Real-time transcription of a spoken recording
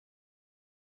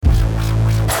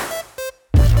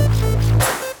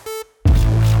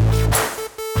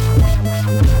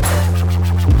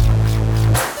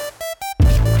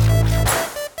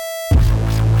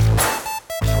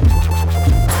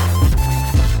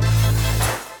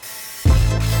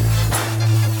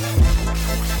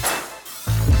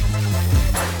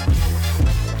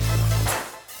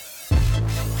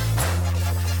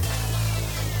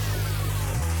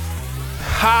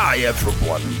Hi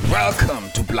everyone, welcome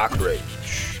to Black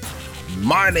Rage.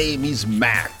 My name is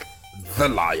Mac the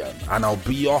Lion and I'll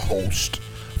be your host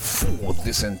for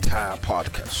this entire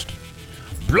podcast.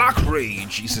 Black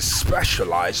Rage is a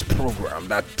specialized program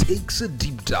that takes a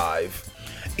deep dive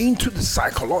into the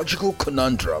psychological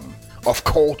conundrum of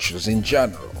cultures in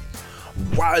general,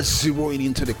 while zeroing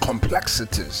into the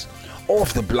complexities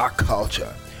of the black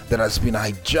culture that has been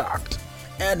hijacked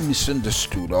and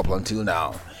misunderstood up until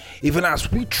now, even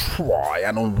as we try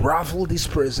and unravel this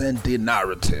present day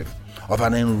narrative of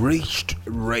an enriched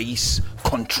race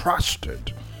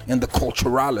contrasted in the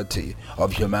culturality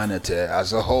of humanity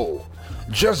as a whole.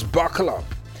 Just buckle up,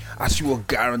 as you are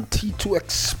guaranteed to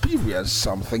experience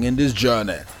something in this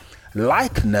journey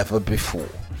like never before.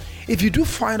 If you do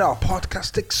find our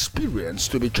podcast experience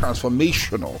to be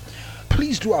transformational,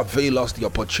 please do avail us the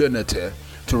opportunity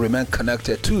to remain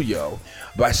connected to you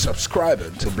by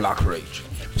subscribing to Black Rage,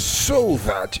 so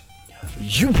that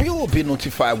you will be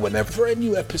notified whenever a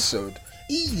new episode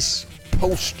is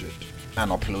posted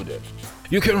and uploaded.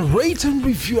 You can rate and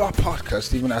review our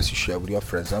podcast even as you share with your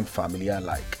friends and family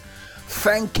alike.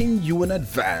 Thanking you in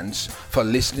advance for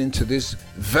listening to this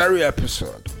very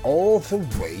episode all the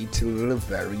way till the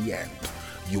very end.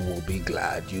 You will be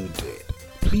glad you did.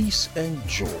 Please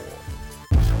enjoy.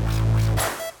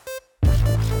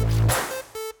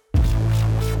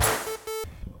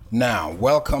 Now,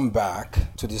 welcome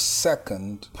back to the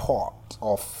second part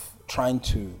of trying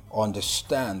to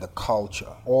understand the culture,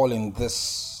 all in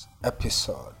this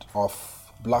episode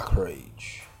of Black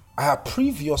Rage. I have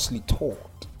previously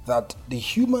taught that the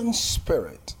human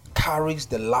spirit carries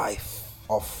the life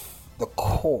of the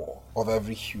core of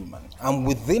every human, and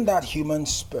within that human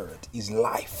spirit is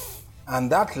life, and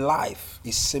that life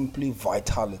is simply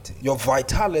vitality. Your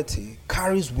vitality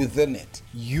carries within it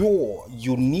your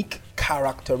unique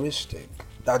characteristic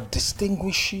that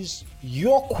distinguishes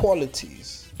your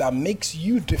qualities, that makes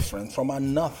you different from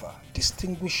another,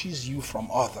 distinguishes you from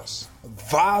others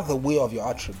via the way of your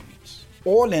attributes,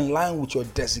 all in line with your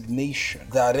designation,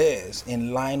 that is,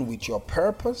 in line with your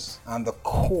purpose and the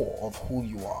core of who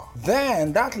you are.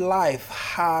 Then that life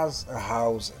has a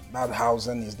housing. That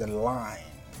housing is the line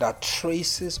that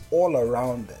traces all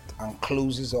around it and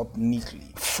closes up neatly,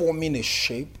 forming a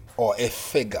shape or a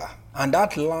figure. And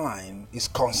that line is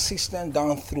consistent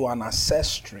down through an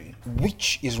ancestry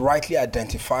which is rightly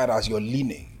identified as your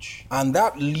lineage. And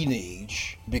that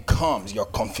lineage becomes your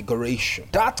configuration.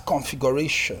 That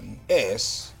configuration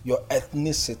is your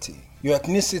ethnicity. Your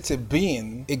ethnicity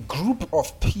being a group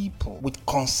of people with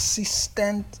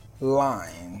consistent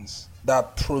lines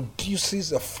that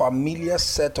produces a familiar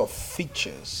set of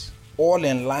features, all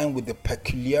in line with the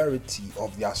peculiarity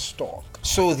of their stock.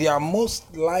 So they are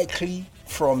most likely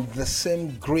from the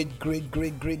same great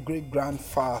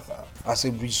grandfather. As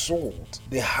a result,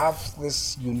 they have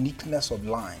this uniqueness of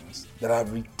lines that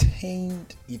have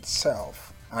retained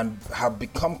itself and have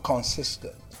become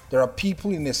consistent. There are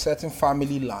people in a certain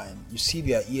family line, you see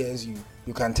their ears,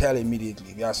 you can tell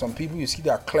immediately. There are some people, you see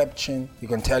their cleft chin, you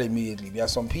can tell immediately. There are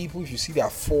some people, if you see their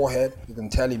forehead, you can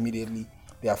tell immediately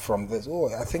they are from this.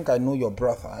 Oh, I think I know your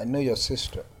brother, I know your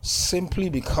sister. Simply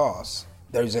because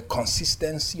there is a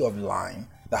consistency of line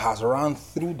that has run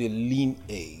through the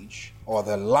lineage or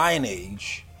the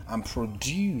lineage and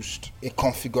produced a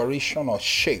configuration or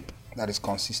shape that is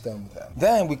consistent with them.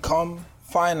 Then we come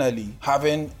finally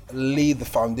having laid the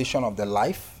foundation of the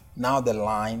life, now the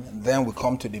line, then we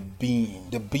come to the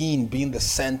being being the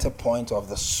center point of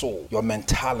the soul, your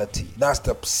mentality. That's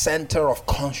the center of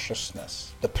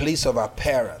consciousness, the place of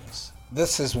appearance.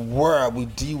 This is where we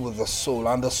deal with the soul,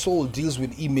 and the soul deals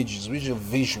with images, which are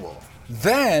visual.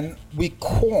 Then we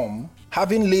come,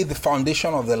 having laid the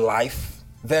foundation of the life,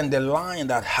 then the line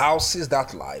that houses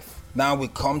that life. Now we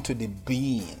come to the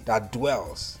being that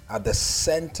dwells at the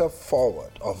center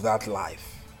forward of that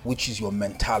life, which is your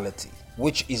mentality,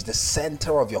 which is the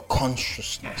center of your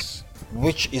consciousness,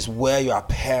 which is where your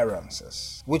appearance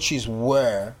is, which is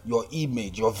where your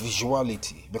image, your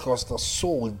visuality, because the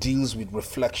soul deals with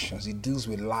reflections, it deals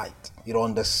with light, it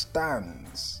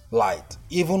understands light.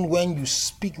 Even when you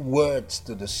speak words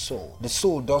to the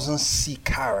soul doesn't see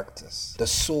characters, the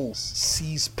soul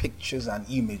sees pictures and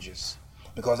images.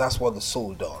 Because that's what the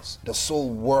soul does. The soul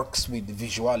works with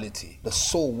visuality. The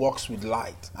soul works with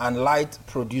light. And light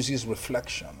produces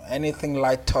reflection. Anything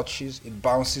light touches, it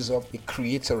bounces up, it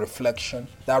creates a reflection.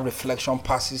 That reflection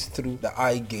passes through the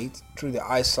eye gate, through the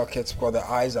eye sockets, because the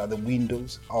eyes are the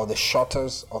windows or the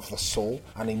shutters of the soul,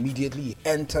 and immediately it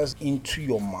enters into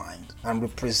your mind and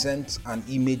represents an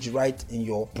image right in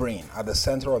your brain, at the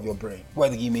center of your brain, where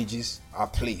the images are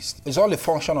placed. It's all a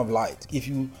function of light. If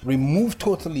you remove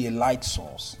totally a light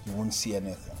source, you won't see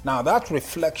anything. Now that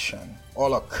reflection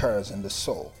all occurs in the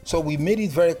soul. So we made it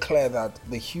very clear that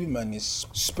the human is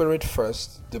spirit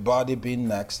first, the body being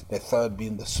next, the third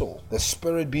being the soul. The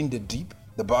spirit being the deep,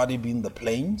 the body being the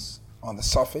plains on the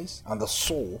surface, and the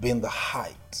soul being the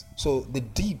height. So the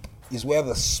deep is where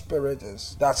the spirit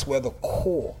is. That's where the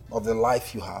core of the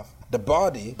life you have. The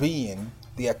body being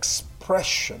the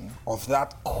expression of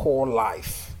that core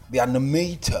life, the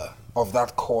animator of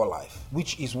that core life,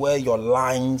 which is where your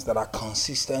lines that are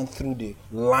consistent through the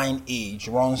line age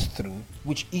runs through,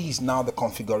 which is now the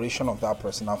configuration of that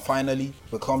person. And finally,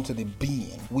 we come to the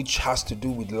being, which has to do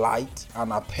with light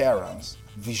and appearance,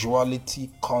 visuality,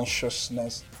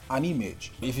 consciousness, and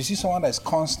image. If you see someone that is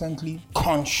constantly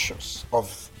conscious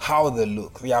of how they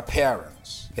look, the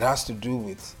appearance, it has to do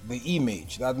with the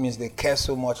image. That means they care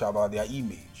so much about their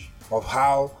image, of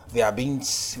how they are being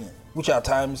seen, which at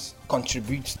times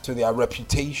contributes to their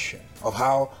reputation, of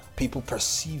how people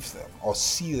perceive them or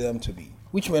see them to be,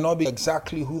 which may not be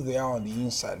exactly who they are on the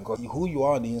inside, because who you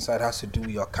are on the inside has to do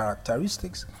with your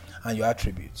characteristics and your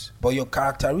attributes. But your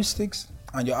characteristics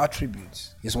and your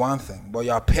attributes is one thing, but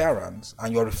your appearance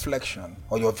and your reflection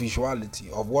or your visuality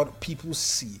of what people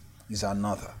see is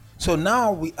another. So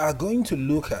now we are going to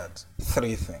look at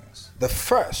three things. The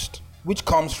first, which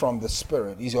comes from the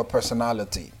spirit, is your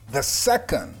personality. The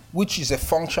second, which is a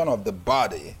function of the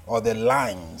body or the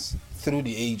lines through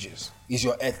the ages, is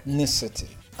your ethnicity.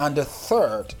 And the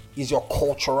third is your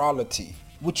culturality,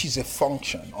 which is a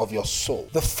function of your soul.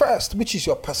 The first, which is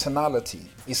your personality,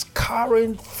 is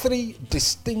carrying three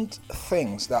distinct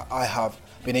things that I have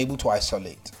been able to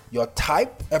isolate. Your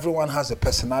type, everyone has a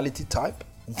personality type.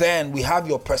 Then we have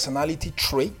your personality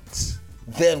traits.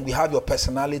 Then we have your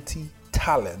personality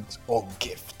talent or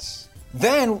gifts.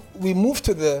 Then we move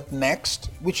to the next,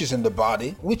 which is in the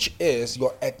body, which is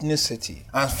your ethnicity.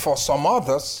 And for some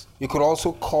others, you could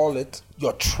also call it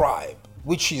your tribe,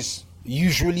 which is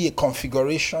usually a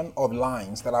configuration of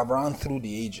lines that have run through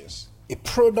the ages, a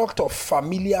product of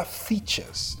familiar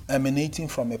features emanating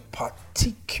from a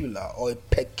particular or a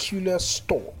peculiar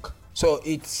stock. So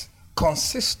it's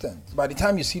consistent. By the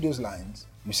time you see those lines,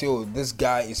 you say, oh, this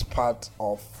guy is part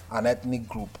of an ethnic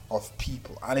group of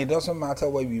people. And it doesn't matter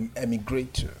where you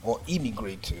emigrate to or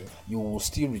immigrate to, you will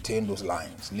still retain those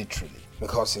lines, literally,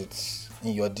 because it's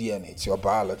in your DNA, it's your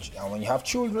biology. And when you have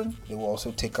children, they will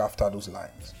also take after those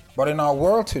lines. But in our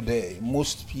world today,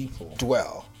 most people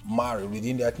marry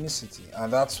within their ethnicity.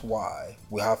 And that's why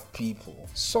we have people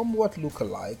somewhat look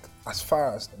alike as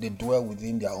far as they dwell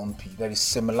within their own people. There is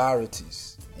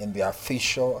similarities in their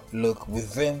facial look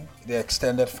within their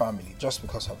extended family just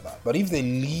because of that. But if they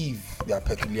leave their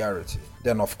peculiarity,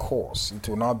 then of course it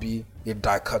will not be a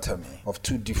dichotomy of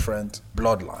two different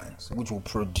bloodlines, which will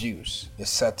produce a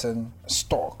certain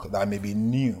stock that may be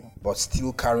new but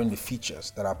still carrying the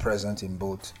features that are present in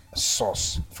both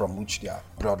source from which their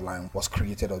bloodline was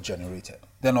created or generated.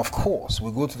 Then of course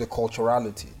we go to the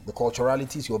culturality. The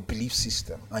culturality is your belief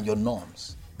system and your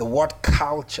norms. The word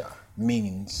culture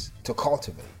means to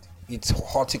cultivate. It's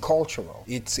horticultural.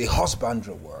 It's a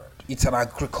husbandry word. It's an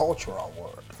agricultural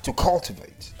word. To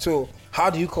cultivate. So how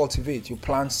do you cultivate? You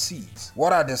plant seeds.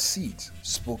 What are the seeds?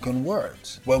 Spoken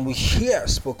words. When we hear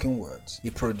spoken words,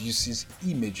 it produces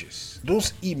images.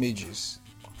 Those images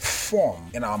form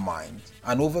in our mind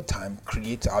and over time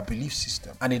create our belief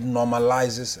system, and it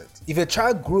normalizes it. If a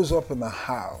child grows up in a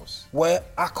house where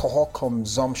alcohol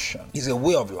consumption is a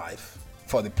way of life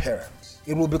for the parents,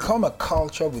 it will become a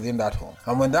culture within that home.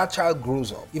 And when that child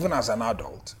grows up, even as an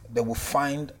adult, they will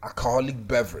find alcoholic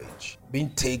beverage being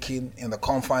taken in the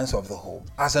confines of the home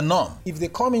as a norm. If they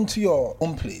come into your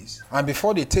own place and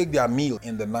before they take their meal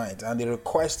in the night and they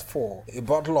request for a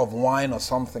bottle of wine or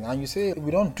something, and you say,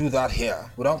 we don't do that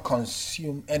here. We don't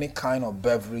consume any kind of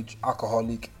beverage,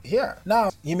 alcoholic here.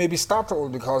 Now, he may be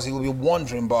startled because he will be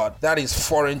wondering, but that is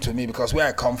foreign to me because where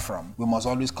I come from, we must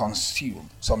always consume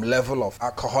some level of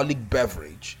alcoholic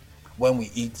beverage when we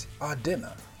eat our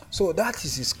dinner. So that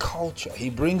is his culture. He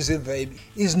brings it there.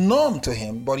 It's norm to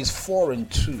him, but it's foreign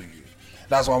to you.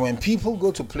 That's why when people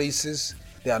go to places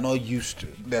they are not used to,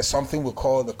 there's something we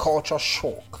call the culture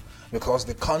shock, because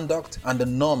the conduct and the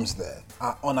norms there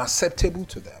are unacceptable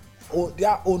to them. Or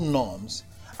their own norms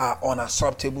are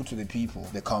unacceptable to the people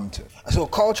they come to. So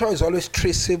culture is always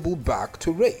traceable back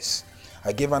to race.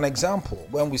 I give an example.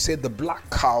 When we say the black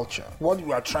culture, what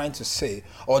we are trying to say,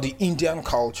 or the Indian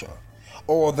culture,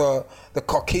 or the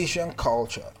Caucasian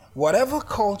culture. Whatever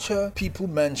culture people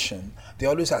mention, they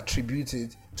always attribute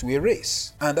it to a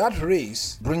race. And that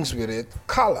race brings with it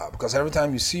color, because every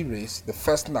time you see race, the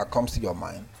first thing that comes to your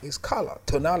mind is color,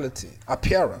 tonality,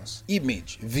 appearance,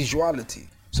 image, visuality.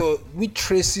 So which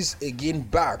traces again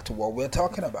back to what we're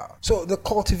talking about. So the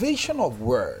cultivation of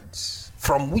words,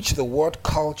 from which the word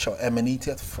culture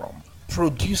emanated from,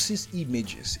 produces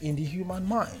images in the human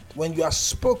mind. When you are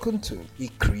spoken to,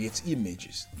 it creates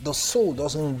images. The soul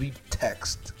doesn't read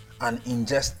text and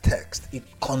ingest text. It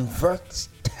converts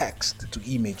text to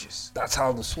images. That's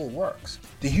how the soul works.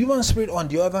 The human spirit, on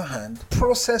the other hand,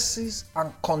 processes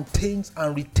and contains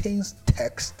and retains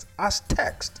text as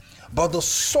text. But the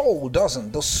soul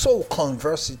doesn't. The soul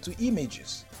converts it to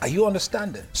images. Are you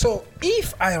understanding? So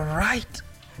if I write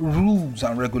rules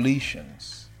and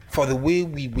regulations for the way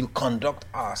we will conduct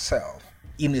ourselves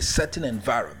in a certain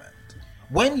environment,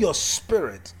 when your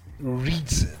spirit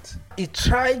reads it, it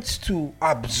tries to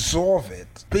absorb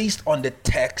it based on the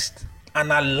text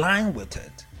and align with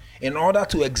it in order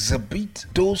to exhibit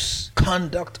those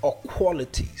conduct or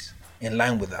qualities in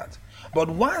line with that. But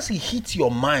once it hits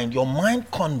your mind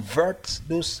converts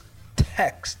those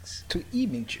texts to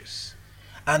images,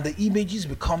 and the images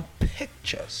become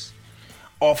pictures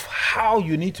of how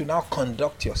you need to now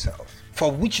conduct yourself, for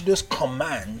which those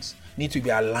commands need to be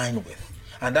aligned with.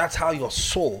 And that's how your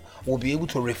soul will be able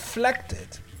to reflect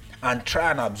it and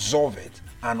try and absorb it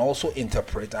and also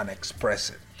interpret and express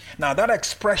it. Now that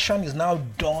expression is now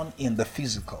done in the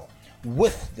physical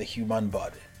with the human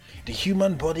body. The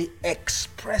human body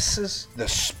expresses the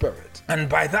spirit, and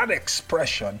by that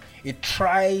expression it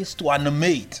tries to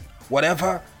animate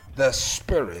whatever the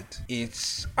spirit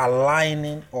is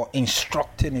aligning or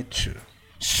instructing it to.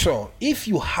 So if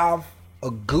you have a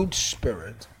good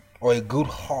spirit or a good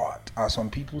heart, as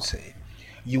some people say,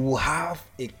 you will have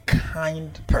a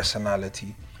kind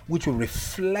personality which will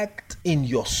reflect in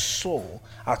your soul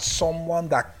as someone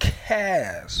that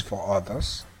cares for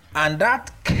others. And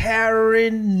that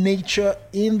caring nature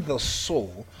in the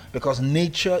soul, because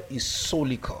nature is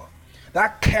soulical,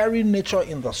 that caring nature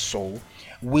in the soul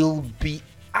will be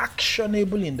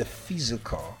actionable in the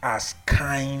physical as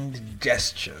kind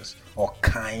gestures or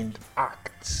kind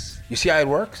acts. You see how it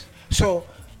works? So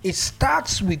it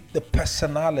starts with the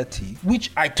personality,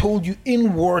 which I told you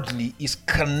inwardly is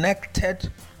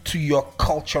connected to your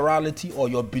culturality or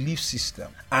your belief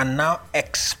system, and now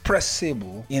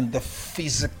expressible in the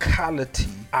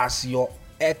physicality as your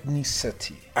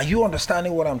ethnicity. Are you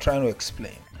understanding what I'm trying to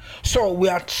explain? So we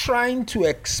are trying to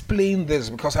explain this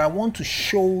because I want to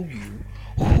show you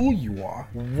who you are,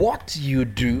 what you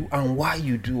do, and why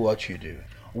you do what you do.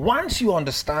 Once you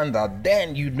understand that,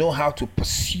 then you know how to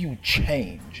pursue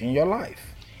change in your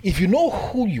life. If you know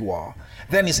who you are,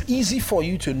 then it's easy for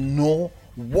you to know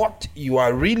what you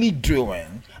are really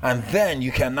doing, and then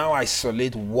you can now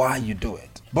isolate why you do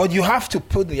it. But you have to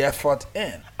put the effort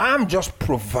in. I'm just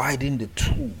providing the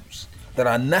tools that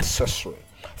are necessary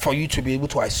for you to be able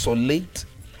to isolate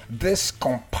this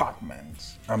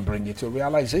compartment and bring it to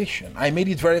realization. I made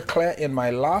it very clear in my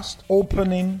last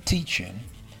opening teaching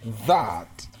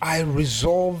that I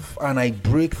resolve and I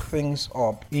break things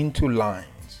up into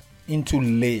lines, into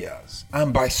layers,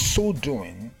 and by so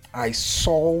doing, I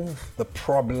solve the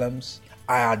problems,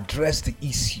 I address the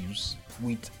issues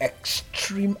with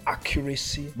extreme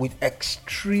accuracy, with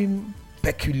extreme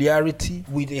peculiarity,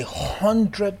 with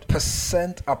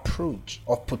 100% approach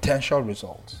of potential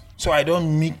results. So I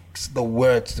don't mix the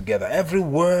words together. Every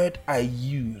word I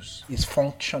use is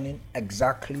functioning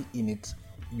exactly in its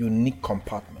unique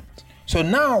compartment. So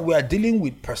now we are dealing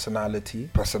with personality.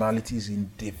 Personality is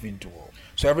individual.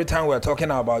 So every time we're talking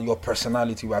about your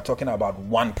personality, we're talking about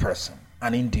one person,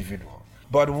 an individual.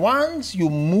 But once you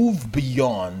move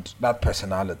beyond that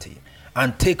personality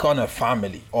and take on a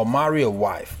family or marry a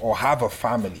wife or have a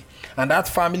family, and that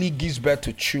family gives birth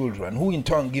to children, who in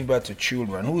turn give birth to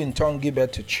children, who in turn give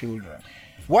birth to children,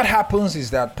 what happens is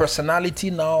that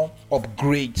personality now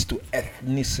upgrades to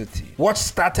ethnicity. What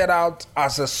started out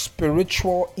as a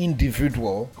spiritual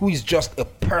individual who is just a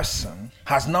person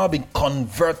has now been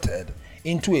converted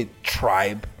into a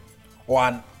tribe or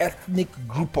an ethnic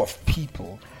group of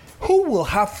people who will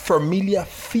have familiar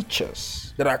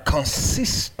features that are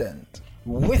consistent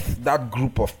with that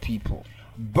group of people.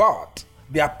 But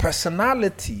their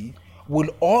personality will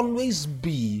always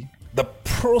be the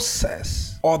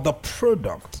process or the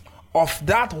product of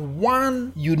that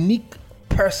one unique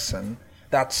person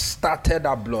that started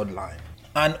a bloodline.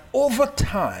 And over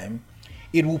time,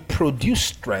 it will produce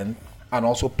strength and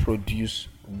also produce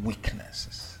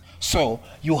weaknesses. So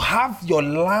you have your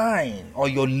line or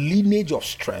your lineage of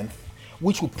strength,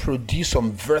 which will produce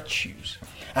some virtues.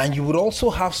 And you would also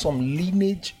have some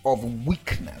lineage of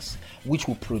weakness, which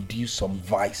will produce some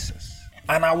vices.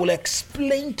 And I will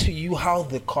explain to you how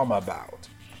they come about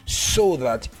so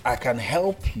that I can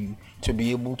help you to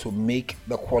be able to make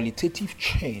the qualitative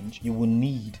change you will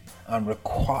need and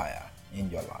require in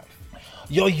your life.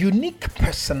 Your unique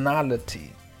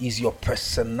personality is your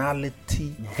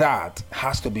personality that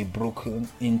has to be broken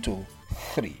into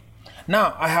 3.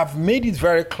 Now, I have made it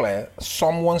very clear.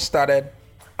 Someone started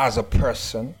as a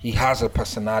person, he has a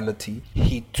personality,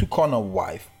 he took on a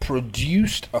wife,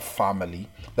 produced a family,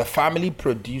 the family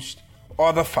produced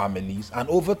other families, and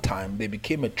over time they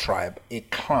became a tribe, a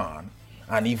clan,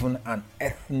 and even an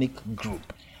ethnic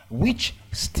group, which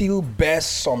still bears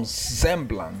some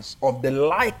semblance of the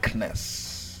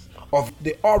likeness of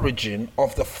the origin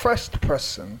of the first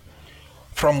person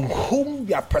from whom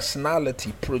their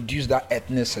personality produced that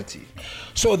ethnicity.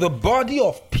 So the body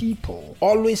of people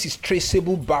always is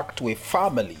traceable back to a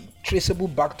family, traceable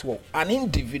back to an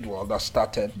individual that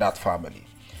started that family.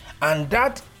 And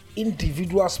that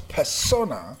individual's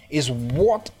persona is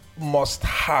what must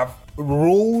have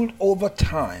rolled over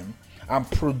time and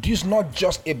produced not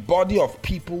just a body of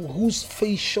people whose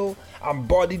facial and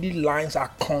bodily lines are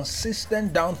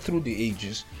consistent down through the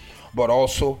ages, but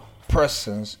also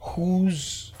persons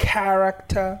whose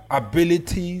character,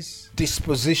 abilities,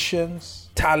 dispositions,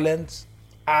 talents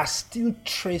are still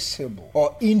traceable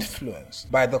or influenced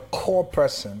by the core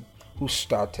person who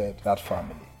started that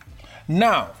family.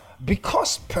 Now,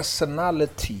 because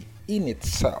personality in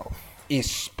itself is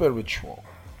spiritual,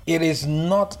 it is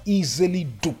not easily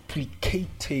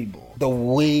duplicatable the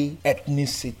way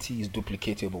ethnicity is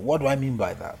duplicatable. What do I mean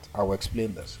by that? I will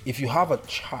explain this. If you have a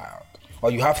child, or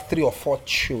you have 3 or 4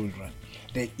 children,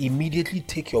 they immediately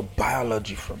take your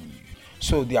biology from you.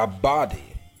 So their body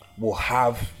will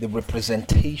have the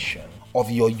representation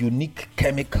of your unique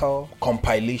chemical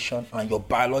compilation and your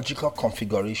biological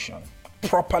configuration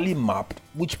properly mapped,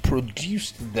 which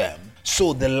produced them.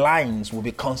 So the lines will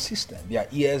be consistent. Their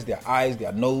ears, their eyes,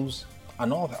 their nose,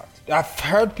 and all that. I've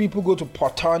heard people go to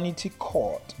paternity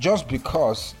court just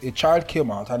because a child came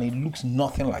out and it looks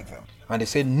nothing like them. And they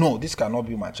say, no, this cannot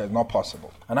be my child, not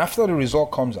possible. And after the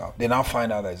result comes out, they now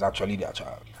find out that it's actually their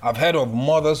child. I've heard of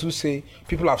mothers who say,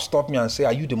 people have stopped me and say,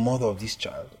 are you the mother of this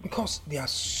child? Because they are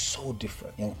so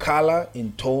different in color,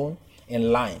 in tone,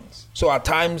 in lines. So at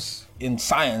times in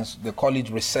science, they call it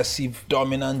recessive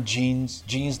dominant genes,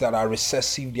 genes that are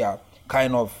recessive, they are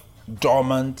kind of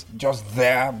dormant, just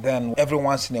there, then every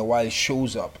once in a while it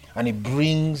shows up and it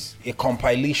brings a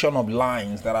compilation of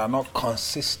lines that are not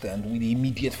consistent with the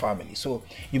immediate family. So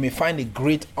you may find a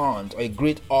great aunt or a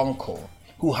great uncle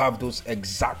who have those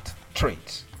exact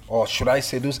traits, or should I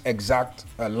say those exact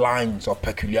lines or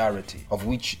peculiarity of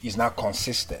which is now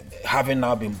consistent, having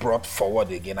now been brought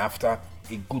forward again after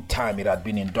a good time it had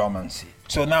been in dormancy.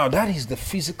 So now that is the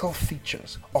physical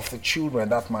features of the children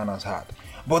that man has had.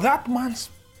 But that man's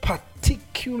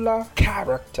particular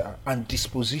character and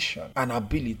disposition and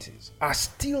abilities are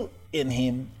still in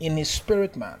him, in his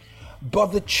spirit man. But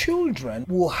the children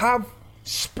will have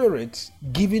spirits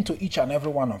given to each and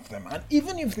every one of them. And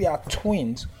even if they are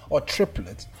twins or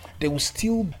triplets, they will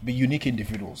still be unique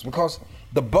individuals, because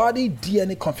the body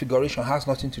DNA configuration has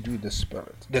nothing to do with the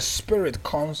spirit. The spirit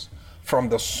comes from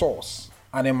the source,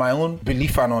 and in my own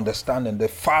belief and understanding, the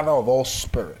Father of all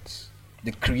spirits,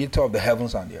 the creator of the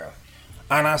heavens and the earth.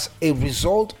 And as a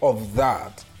result of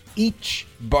that, each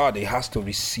body has to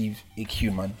receive a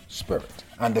human spirit.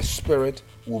 And the spirit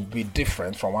will be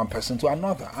different from one person to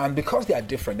another. And because they are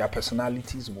different, their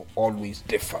personalities will always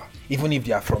differ. Even if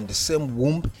they are from the same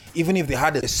womb, even if they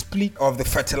had a split of the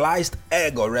fertilized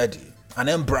egg already, an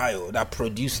embryo that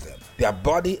produced them, their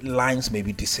body lines may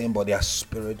be the same, but their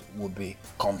spirit will be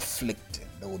conflicting.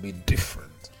 They will be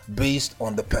different based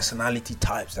on the personality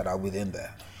types that are within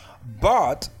there.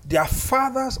 But their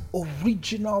father's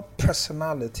original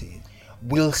personality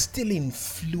will still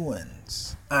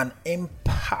influence and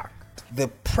impact the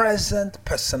present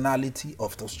personality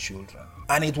of those children.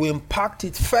 And it will impact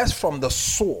it first from the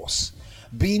source,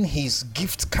 being his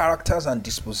gift, characters, and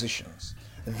dispositions.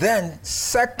 Then,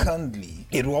 secondly,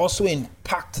 it will also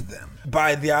impact them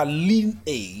by their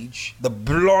lineage, the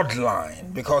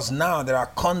bloodline, because now there are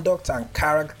conduct and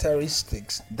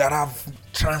characteristics that have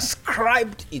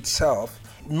transcribed itself,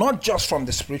 not just from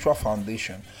the spiritual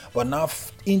foundation, but now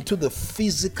into the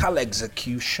physical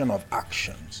execution of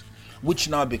actions, which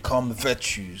now become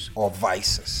virtues or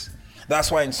vices. That's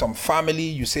why in some family,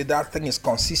 you say that thing is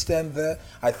consistent there.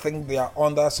 I think they are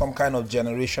under some kind of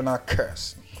generational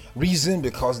curse. Reason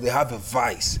because they have a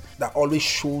vice that always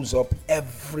shows up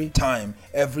every time,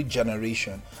 every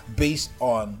generation, based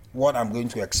on what I'm going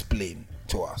to explain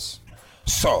to us.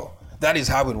 So that is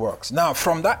how it works. Now,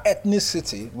 from that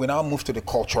ethnicity, we now move to the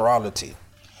culturality.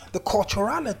 The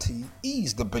culturality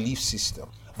is the belief system.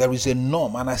 There is a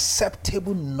norm, an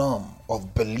acceptable norm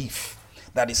of belief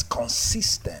that is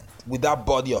consistent with that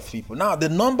body of people. Now, the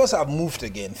numbers have moved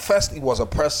again. First, it was a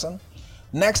person.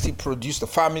 Next, he produced a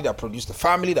family that produced a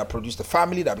family that produced a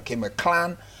family that became a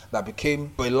clan, that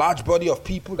became a large body of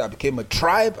people, that became a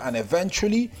tribe, and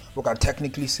eventually, we can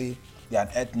technically say they're an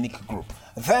ethnic group.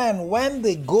 Then, when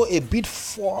they go a bit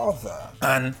further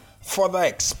and further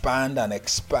expand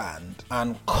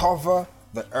and cover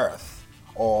the earth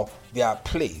or their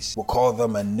place, we call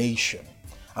them a nation.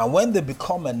 And when they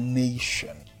become a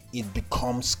nation, it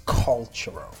becomes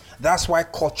cultural. That's why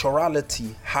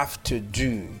culturality have to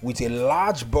do with a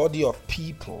large body of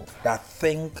people that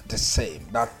think the same,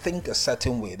 that think a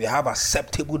certain way. They have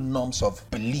acceptable norms of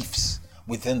beliefs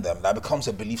within them. That becomes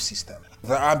a belief system.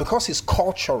 And because it's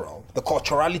cultural, the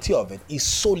culturality of it is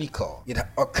solical. It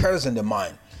occurs in the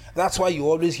mind. That's why you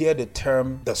always hear the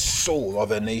term the soul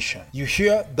of a nation. You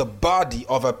hear the body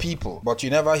of a people, but you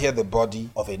never hear the body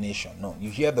of a nation. No, you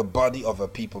hear the body of a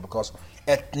people because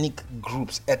ethnic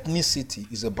groups,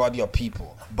 ethnicity is a body of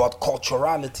people, but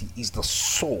culturality is the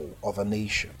soul of a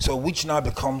nation. So which now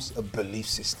becomes a belief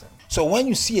system. So when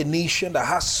you see a nation that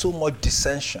has so much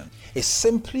dissension, it's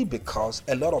simply because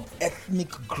a lot of ethnic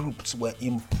groups were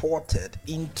imported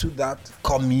into that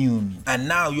commune. And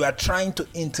now you are trying to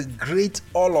integrate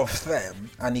all of them,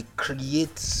 and it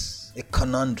creates a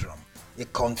conundrum, a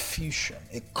confusion,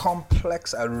 a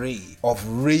complex array of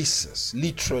races,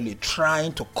 literally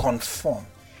trying to conform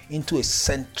into a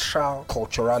central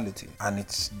culturality. And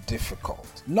it's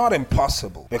difficult. Not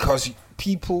impossible, because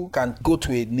people can go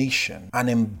to a nation and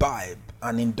imbibe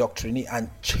and indoctrinate and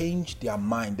change their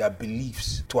mind, their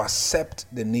beliefs to accept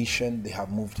the nation they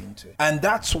have moved into. And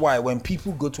that's why when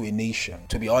people go to a nation,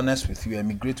 to be honest with you,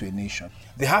 emigrate to a nation,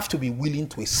 they have to be willing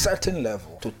to a certain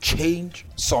level to change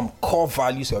some core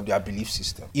values of their belief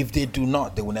system. If they do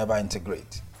not, they will never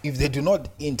integrate. If they do not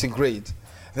integrate,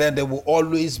 then there will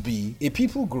always be a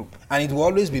people group, and it will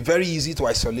always be very easy to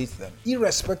isolate them,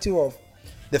 irrespective of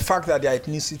the fact that their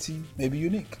ethnicity may be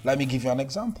unique. Let me give you an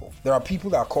example. There are people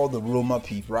that are called the Roma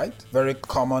people, right? Very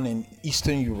common in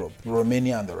Eastern Europe,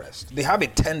 Romania and the rest. They have a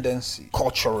tendency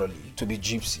culturally to be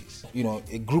gypsies. You know,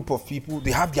 a group of people,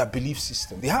 they have their belief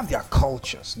system. They have their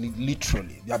cultures,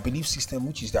 literally. Their belief system,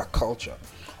 which is their culture,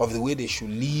 of the way they should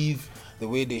live, the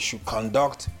way they should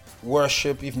conduct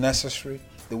worship if necessary,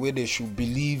 the way they should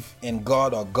believe in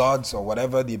God or gods or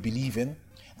whatever they believe in,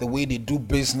 the way they do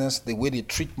business, the way they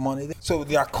treat money. So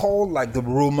they are called like the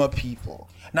Roma people.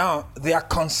 Now, they are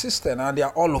consistent and they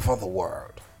are all over the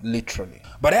world, literally.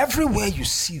 But everywhere you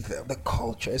see them, the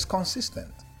culture is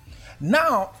consistent.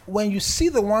 Now, when you see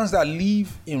the ones that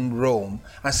live in Rome,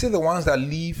 and see the ones that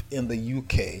live in the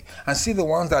UK, and see the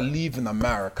ones that live in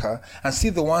America, and see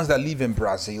the ones that live in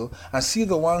Brazil, and see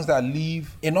the ones that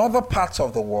live in other parts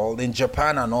of the world, in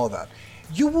Japan and all that,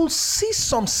 you will see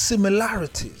some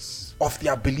similarities of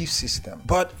their belief system.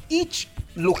 But each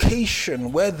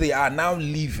location where they are now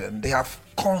living, they have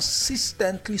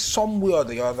consistently, some way or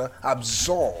the other,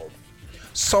 absorbed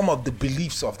some of the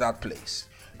beliefs of that place.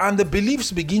 And the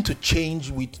beliefs begin to change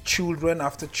with children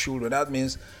after children. That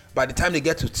means by the time they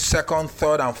get to second,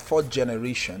 third, and fourth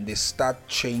generation, they start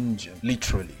changing,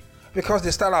 literally. Because they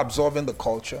start absorbing the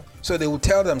culture. So they will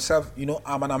tell themselves, you know,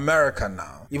 I'm an American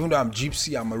now. Even though I'm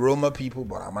Gypsy, I'm a Roma people,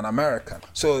 but I'm an American.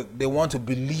 So they want to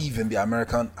believe in the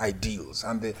American ideals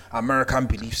and the American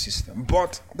belief system.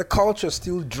 But the culture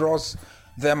still draws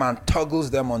them and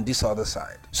toggles them on this other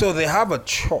side. So they have a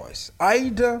choice.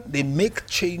 Either they make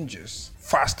changes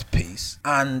fast pace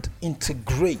and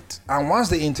integrate. And once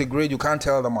they integrate, you can't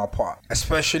tell them apart,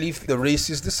 especially if the race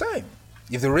is the same.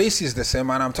 If the race is the same,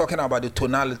 and I'm talking about the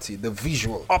tonality, the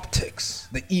visual, optics,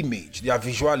 the image, their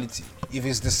visuality, if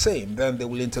it's the same, then they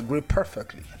will integrate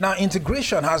perfectly. Now,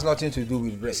 integration has nothing to do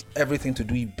with race, everything to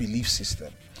do with belief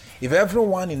system. If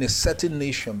everyone in a certain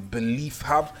nation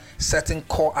have certain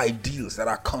core ideals that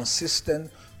are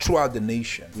consistent throughout the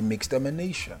nation, it makes them a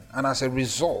nation. And as a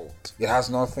result, it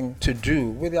has nothing to do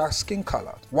with their skin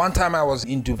color. One time I was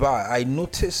in Dubai, I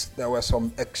noticed there were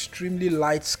some extremely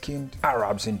light-skinned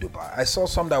Arabs in Dubai. I saw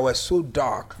some that were so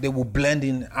dark, they would blend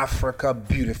in Africa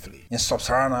beautifully, in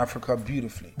sub-Saharan Africa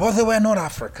beautifully. But they were not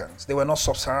Africans. They were not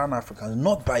sub-Saharan Africans,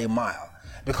 not by a mile,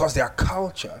 because their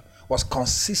culture was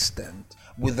consistent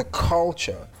with the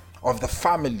culture of the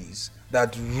families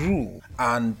that rule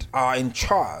and are in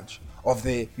charge of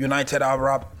the United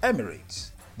Arab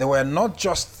Emirates. They were not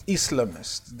just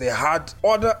Islamists. They had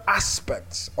other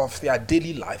aspects of their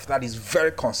daily life that is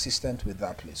very consistent with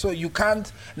that place. So you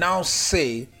can't now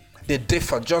say they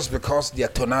differ just because their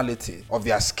tonality of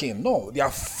their skin. No, they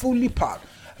are fully part.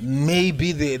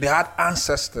 Maybe they had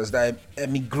ancestors that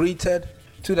emigrated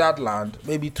to that land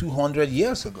maybe 200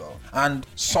 years ago. And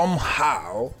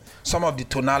somehow, some of the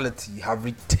tonality have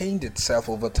retained itself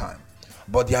over time.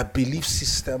 But their belief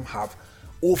system have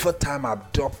over time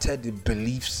adopted the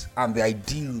beliefs and the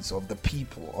ideals of the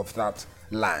people of that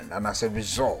land, and as a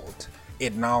result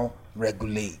it now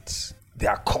regulates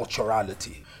their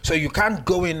culturality. So you can't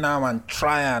go in now and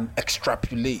try and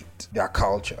extrapolate their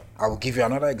culture. I will give you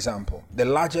another example. The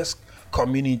largest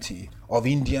community of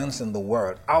Indians in the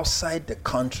world outside the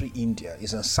country India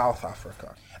is in South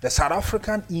Africa. The South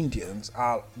African Indians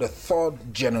are the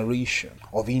third generation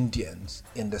of Indians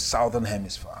in the Southern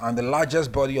Hemisphere and the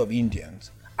largest body of Indians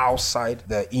outside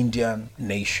the Indian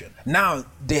nation. Now,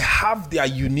 they have their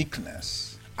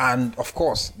uniqueness, and of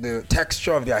course, the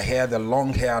texture of their hair, the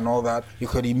long hair and all that, you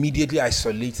could immediately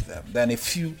isolate them. Then a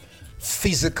few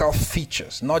physical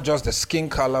features, not just the skin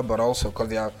color, but also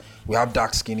because we have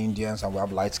dark-skinned Indians and we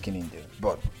have light-skinned Indians.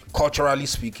 But culturally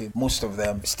speaking, most of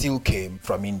them still came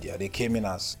from India. They came in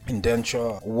as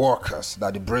indentured workers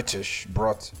that the British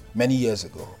brought many years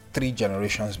ago, 3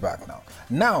 generations back now.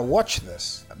 Now, watch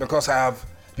this, because I have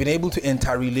been able to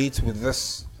interrelate with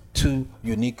these 2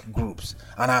 unique groups.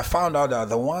 And I found out that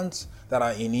the ones that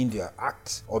are in India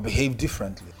act or behave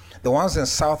differently. The ones in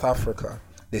South Africa,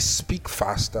 they speak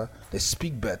faster, they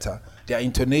speak better, their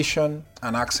intonation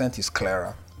and accent is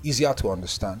clearer, easier to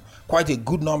understand. Quite a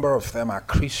good number of them are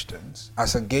Christians,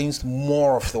 as against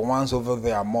more of the ones over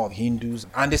there are more of Hindus.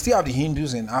 And they still have the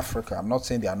Hindus in Africa. I'm not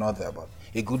saying they are not there, but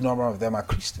a good number of them are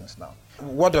Christians now.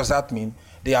 What does that mean?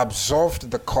 They absorbed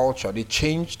the culture, they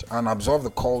changed and absorbed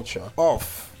the culture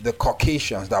of the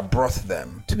Caucasians that brought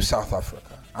them to South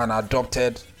Africa and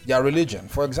adopted their religion,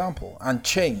 for example, and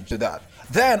changed to that.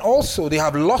 Then also they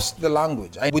have lost the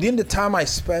language. Within the time I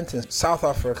spent in South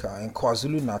Africa, in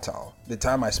KwaZulu-Natal, the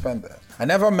time I spent there, I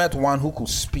never met one who could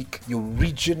speak the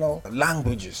original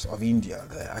languages of India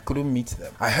there. I couldn't meet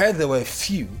them. I heard there were a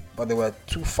few, but they were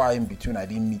too far in between. I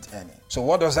didn't meet any. So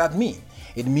what does that mean?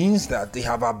 It means that they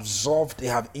have absorbed, they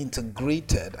have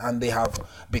integrated, and they have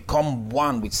become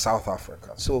one with South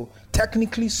Africa. So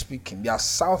technically speaking, they are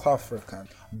South African,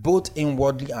 both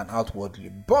inwardly and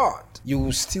outwardly. But you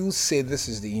will still say this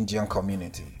is the Indian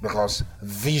community, because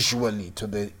visually to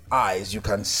the eyes, you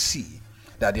can see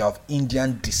that they are of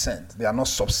Indian descent. They are not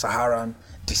sub-Saharan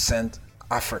descent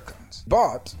Africans,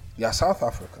 but they are South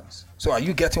Africans. So are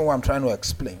you getting what I'm trying to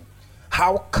explain?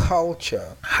 How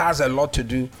culture has a lot to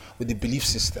do with the belief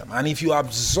system. And if you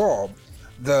absorb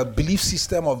the belief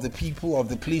system of the people of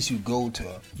the place you go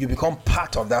to, you become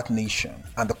part of that nation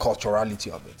and the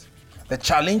culturality of it. The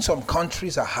challenge some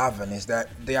countries are having is that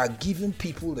they are giving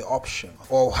people the option,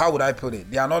 or how would I put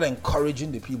it? They are not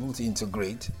encouraging the people to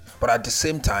integrate, but at the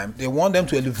same time, they want them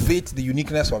to elevate the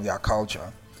uniqueness of their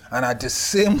culture. And at the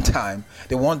same time,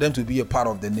 they want them to be a part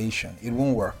of the nation. It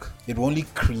won't work. It will only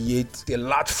create a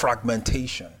large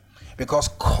fragmentation, because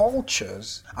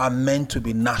cultures are meant to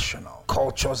be national.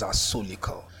 Cultures are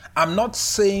solical. I'm not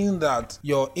saying that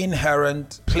your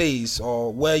inherent place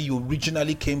or where you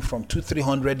originally came from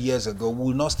 200-300 years ago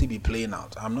will not still be playing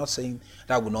out. I'm not saying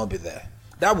that will not be there.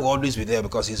 That will always be there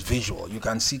because it's visual. You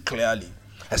can see clearly,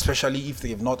 especially if they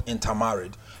have not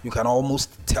intermarried. You can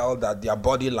almost tell that their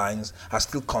body lines are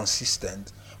still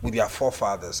consistent with their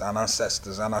forefathers and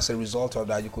ancestors, and as a result of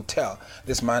that, you could tell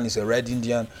this man is a red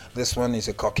Indian, this one is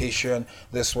a Caucasian,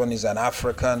 this one is an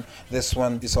African, this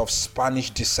one is of Spanish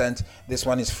descent, this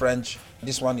one is French,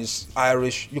 this one is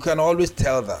Irish. You can always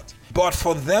tell that. But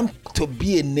for them to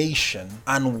be a nation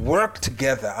and work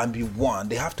together and be one,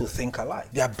 they have to think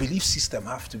alike. Their belief system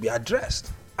have to be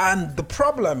addressed. And the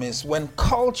problem is when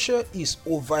culture is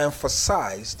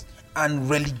overemphasized and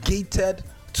relegated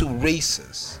to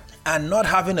races, and not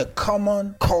having a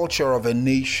common culture of a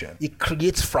nation, it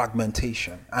creates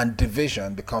fragmentation, and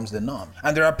division becomes the norm.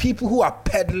 And there are people who are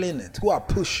peddling it, who are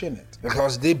pushing it,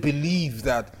 because they believe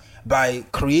that by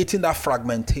creating that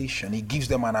fragmentation, it gives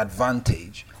them an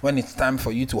advantage when it's time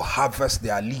for you to harvest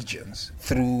their allegiance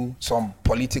through some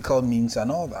political means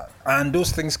and all that. And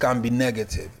those things can be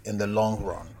negative in the long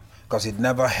run, because it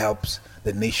never helps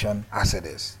the nation as it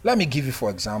is. Let me give you, for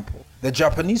example, the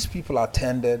Japanese people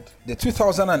attended the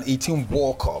 2018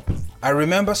 World Cup. I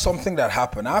remember something that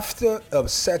happened after a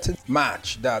certain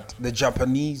match that the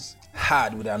Japanese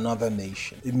had with another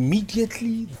nation.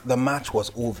 Immediately the match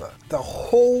was over, the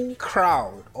whole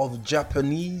crowd of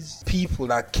Japanese people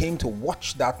that came to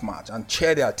watch that match and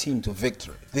cheer their team to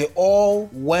victory, they all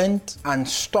went and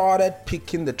started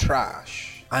picking the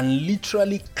trash and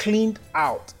literally cleaned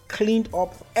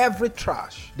up every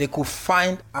trash they could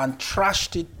find and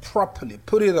trashed it properly,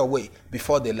 put it away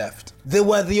before they left. They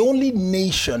were the only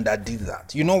nation that did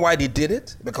that. You know why they did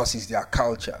it? Because it's their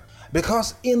culture.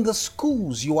 Because in the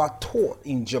schools you are taught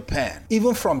in Japan,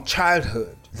 even from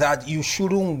childhood, that you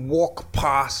shouldn't walk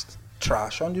past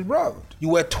trash on the road. You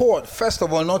were taught, first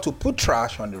of all, not to put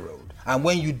trash on the road. And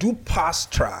when you do pass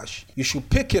trash, you should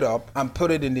pick it up and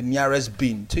put it in the nearest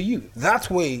bin to you. That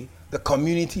way, the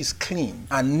community is clean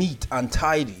and neat and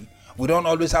tidy. We don't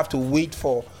always have to wait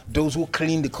for those who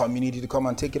clean the community to come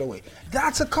and take it away.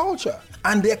 That's a culture.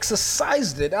 And they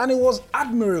exercised it, and it was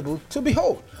admirable to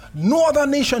behold. No other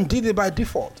nation did it by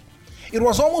default. It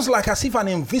was almost like as if an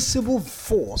invisible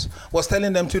force was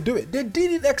telling them to do it. They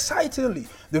did it excitingly.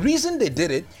 The reason they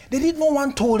did it, no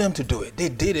one told them to do it. They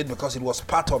did it because it was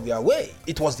part of their way.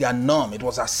 It was their norm. It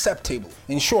was acceptable.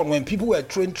 In short, when people were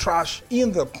throwing trash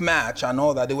in the match and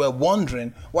all that, they were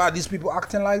wondering, why are these people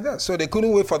acting like that? So they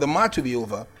couldn't wait for the match to be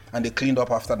over, and they cleaned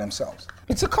up after themselves.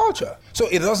 It's a culture. So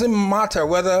it doesn't matter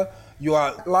whether you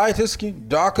are lighter skin,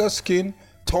 darker skin,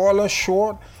 taller,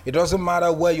 short. It doesn't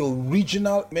matter where you're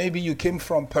regional. Maybe you came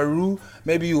from Peru.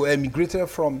 Maybe you emigrated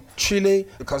from Chile,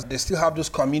 because they still have those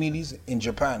communities in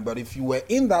Japan. But if you were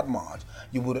in that march,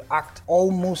 you would act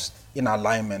almost in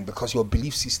alignment because your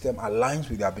belief system aligns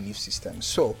with their belief system.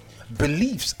 So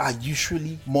beliefs are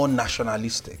usually more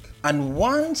nationalistic. And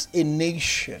once a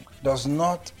nation does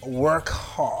not work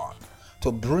hard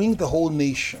to bring the whole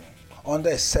nation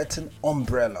under a certain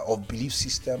umbrella of belief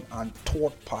system and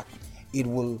thought pattern, it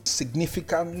will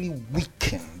significantly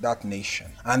weaken that nation,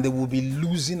 and they will be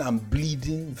losing and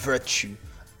bleeding virtue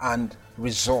and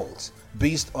results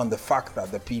based on the fact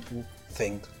that the people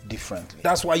think differently.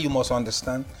 That's why you must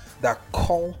understand that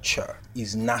culture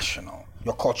is national.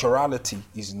 Your culturality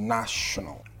is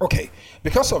national. Okay,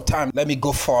 because of time, let me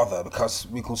go further because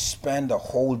we could spend a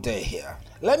whole day here.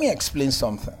 Let me explain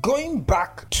something. Going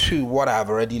back to what I've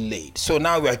already laid. So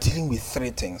now we are dealing with three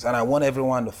things, and I want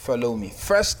everyone to follow me.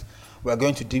 First, we're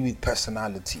going to deal with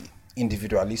personality,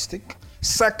 individualistic.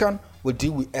 Second, we'll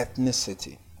deal with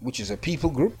ethnicity, which is a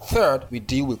people group. Third, we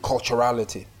deal with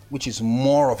culturality, which is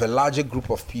more of a larger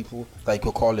group of people that you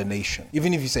could call a nation.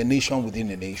 Even if it's a nation within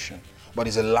a nation, but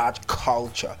it's a large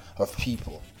culture of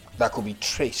people that could be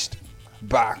traced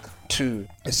back to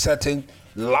a certain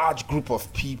large group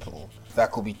of people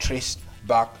that could be traced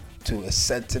back to a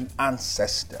certain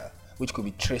ancestor, which could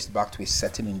be traced back to a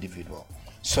certain individual.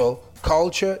 So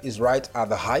culture is right at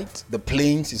the height, the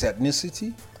planes is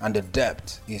ethnicity, and the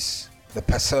depth is the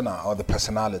persona or the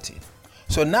personality.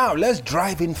 So now let's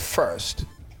drive in first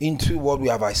into what we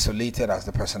have isolated as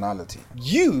the personality.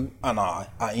 You and I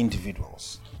are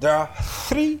individuals. There are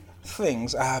three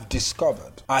things I have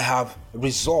discovered, I have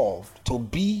resolved to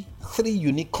be three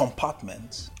unique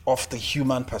compartments of the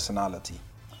human personality.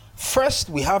 First,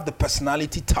 we have the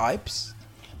personality types.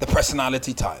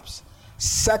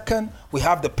 Second, we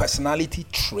have the personality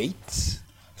traits.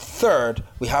 Third,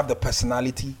 we have the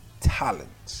personality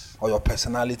talents or your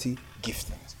personality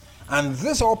giftings. And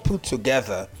this all put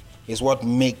together is what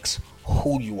makes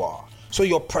who you are. So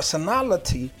your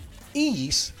personality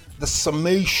is the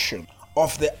summation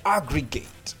of the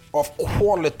aggregate of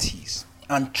qualities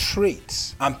and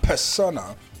traits and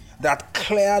persona that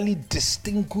clearly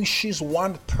distinguishes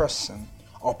one person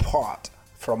apart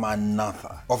from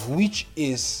another, of which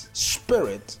is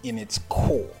spirit in its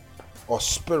core or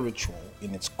spiritual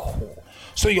in its core.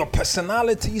 So your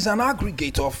personality is an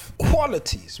aggregate of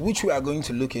qualities, which we are going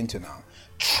to look into now,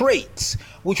 traits,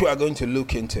 which we are going to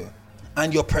look into,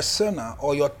 and your persona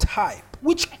or your type,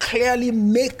 which clearly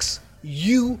makes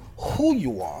you who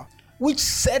you are, which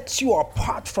sets you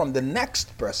apart from the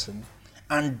next person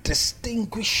and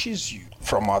distinguishes you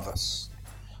from others.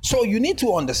 So you need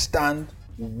to understand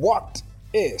what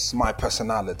is my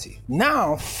personality.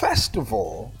 Now, first of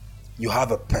all, you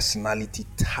have a personality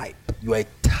type. You are a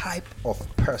type of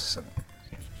person.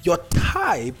 Your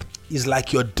type is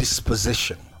like your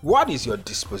disposition. What is your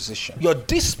disposition? Your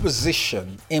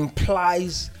disposition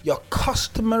implies your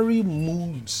customary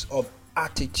moods of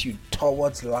attitude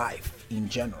towards life in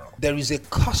general. There is a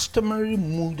customary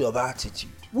mood of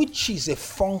attitude which is a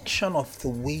function of the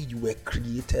way you were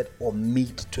created or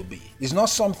made to be. It's not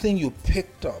something you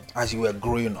picked up as you were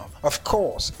growing up. Of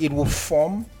course, it will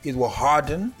form, it will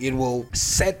harden, it will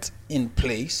set in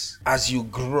place as you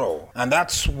grow. And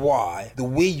that's why the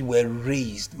way you were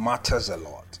raised matters a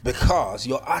lot, because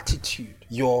your attitude,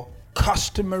 your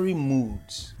customary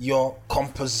moods, your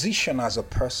composition as a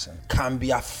person can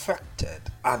be affected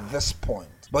at this point.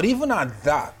 But even at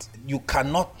that, you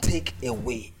cannot take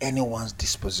away anyone's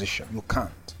disposition. You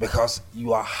can't, because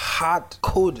you are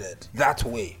hard-coded that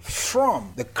way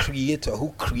from the Creator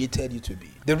who created you to be.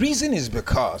 The reason is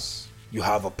because you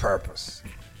have a purpose.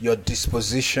 Your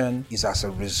disposition is as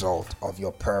a result of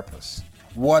your purpose.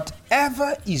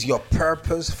 Whatever is your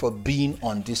purpose for being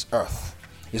on this earth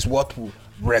is what will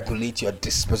regulate your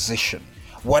disposition.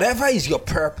 Whatever is your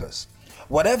purpose,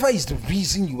 whatever is the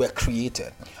reason you were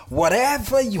created,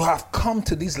 whatever you have come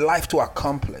to this life to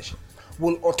accomplish,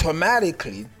 will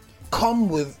automatically come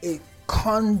with a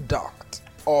conduct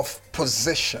of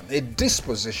position, a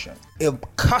disposition, a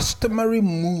customary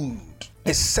mood,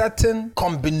 a certain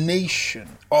combination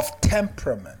of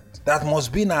temperament that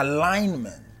must be in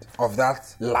alignment of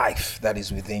that life that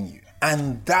is within you.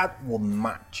 And that will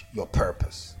match your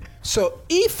purpose. So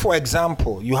if, for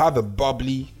example, you have a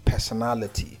bubbly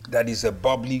personality that is a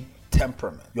bubbly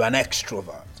temperament, you're an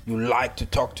extrovert, you like to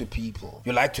talk to people,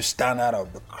 you like to stand out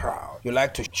of the crowd, you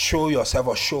like to show yourself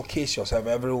or showcase yourself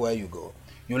everywhere you go,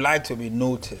 you like to be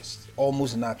noticed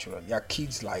almost naturally. Your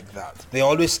kids like that. They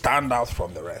always stand out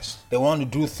from the rest. They want to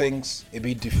do things a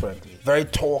bit differently. Very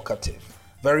talkative,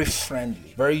 very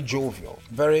friendly, very jovial,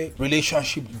 very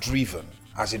relationship driven,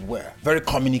 as it were, very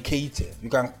communicative. You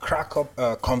can crack up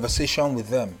a conversation with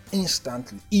them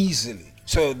instantly, easily.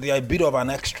 So they are a bit of an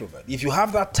extrovert. If you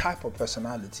have that type of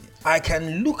personality, I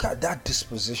can look at that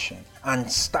disposition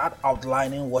and start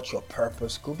outlining what your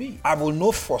purpose could be. I will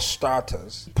know, for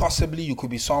starters, possibly you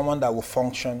could be someone that will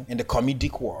function in the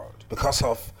comedic world because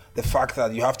of the fact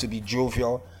that you have to be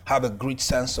jovial, have a great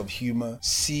sense of humor,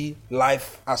 see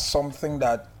life as something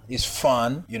that is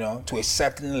fun, to a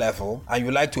certain level, and you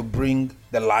like to bring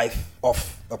the life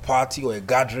of a party or a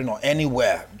gathering or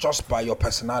anywhere just by your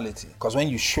personality. Because when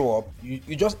you show up,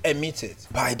 you just emit it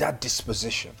by that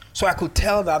disposition. So I could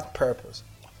tell that purpose.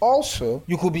 Also,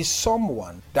 you could be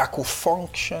someone that could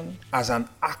function as an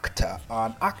actor or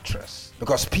an actress,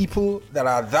 because people that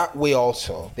are that way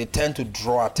also, they tend to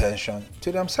draw attention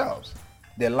to themselves.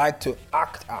 They like to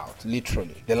act out,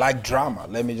 literally. They like drama,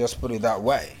 let me just put it that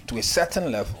way. To a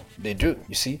certain level, they do,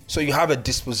 you see? So you have a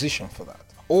disposition for that.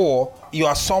 Or you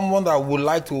are someone that would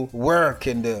like to work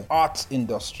in the arts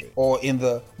industry or in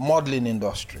the modeling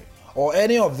industry or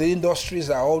any of the industries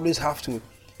that always have to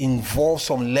involve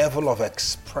some level of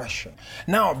expression.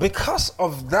 Now, because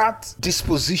of that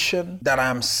disposition that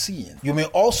I'm seeing, you may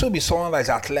also be someone that is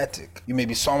athletic. You may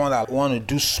be someone that wants to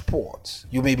do sports.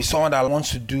 You may be someone that wants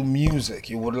to do music.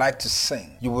 You would like to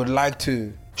sing. You would like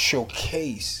to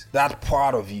showcase that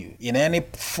part of you in any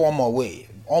form or way,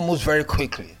 almost very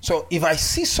quickly. So if I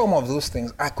see some of those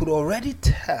things, I could already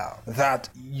tell that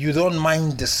you don't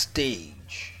mind the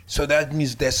stage. So that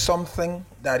means there's something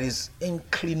that is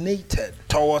inclinated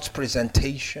towards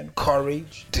presentation,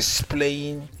 courage,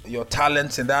 displaying your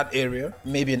talents in that area,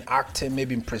 maybe in acting,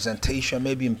 maybe in presentation,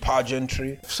 maybe in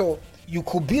pageantry. So you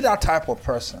could be that type of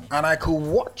person, and I could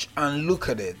watch and look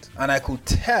at it, and I could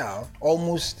tell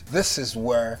almost this is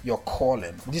where you're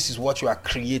calling. This is what you are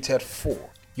created for.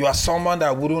 You are someone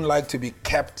that wouldn't like to be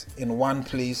kept in one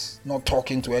place, not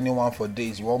talking to anyone for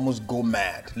days. You almost go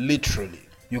mad, literally.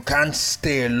 You can't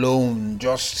stay alone,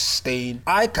 just staying.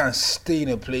 I can stay in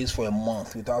a place for a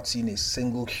month without seeing a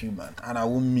single human, and I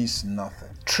won't miss nothing.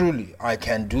 Truly, I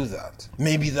can do that.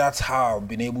 Maybe that's how I've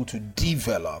been able to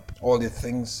develop all the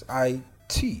things I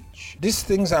teach. These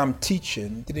things I'm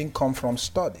teaching didn't come from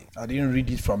study. I didn't read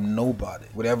it from nobody.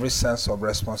 With every sense of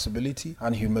responsibility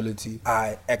and humility,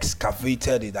 I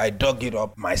excavated it. I dug it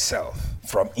up myself,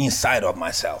 from inside of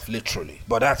myself, literally.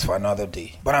 But that's for another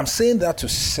day. But I'm saying that to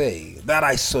say that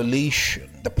isolation,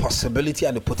 the possibility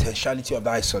and the potentiality of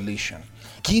that isolation,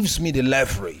 gives me the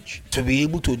leverage to be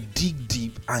able to dig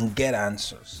deep and get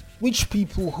answers, which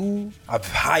people who are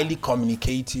highly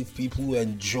communicative, people who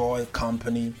enjoy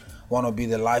company, want to be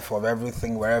the life of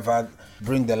everything, wherever,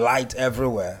 bring the light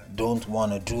everywhere, don't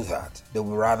want to do that. They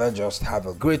would rather just have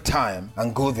a great time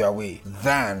and go their way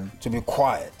than to be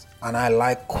quiet. And I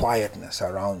like quietness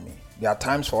around me. There are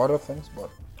times for other things, but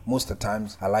most of the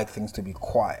times I like things to be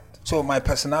quiet. So my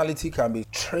personality can be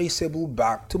traceable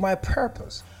back to my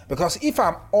purpose. Because if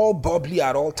I'm all bubbly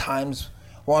at all times,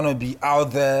 want to be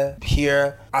out there,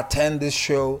 here, attend this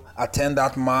show, attend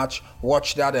that match,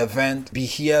 watch that event, be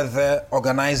here, there,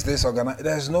 organize this,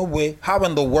 There's no way. How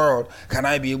in the world can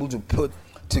I be able to put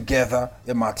together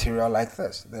a material like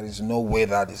this? There is no way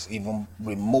that is even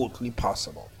remotely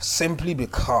possible. Simply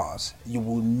because you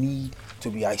will need to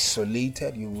be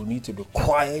isolated, you will need to be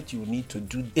quiet, you will need to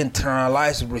do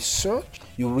internalized research,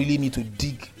 you really need to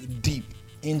dig deep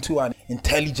into an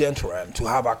intelligent realm to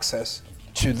have access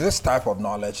to this type of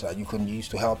knowledge that you can use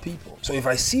to help people. So if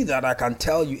I see that, I can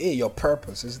tell you, hey, your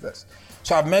purpose is this.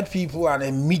 So I've met people and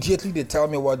immediately they tell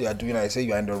me what they are doing. I say,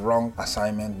 you're in the wrong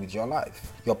assignment with your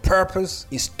life. Your purpose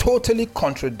is totally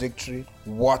contradictory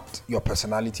what your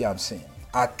personality I'm seeing.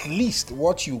 At least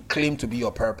what you claim to be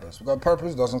your purpose, because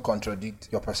purpose doesn't contradict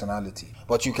your personality.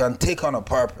 But you can take on a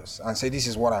purpose and say, this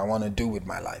is what I want to do with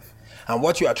my life. And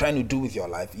what you are trying to do with your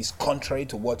life is contrary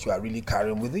to what you are really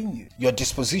carrying within you. Your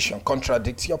disposition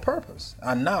contradicts your purpose.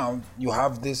 And now you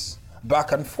have this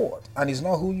back and forth, and it's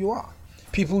not who you are.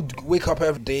 People wake up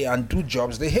every day and do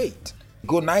jobs they hate.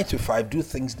 Go 9 to 5, do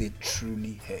things they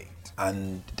truly hate.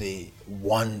 And they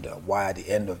wonder why at the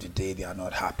end of the day they are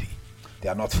not happy. They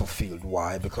are not fulfilled.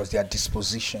 Why? Because their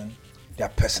disposition, their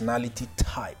personality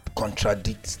type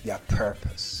contradicts their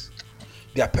purpose.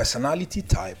 Their personality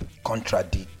type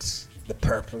contradicts the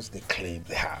purpose they claim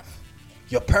they have.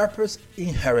 Your purpose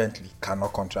inherently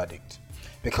cannot contradict,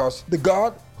 because the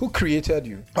God who created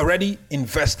you already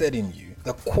invested in you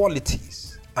the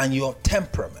qualities and your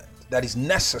temperament that is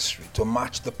necessary to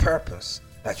match the purpose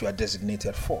that you are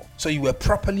designated for. So you were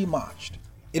properly matched.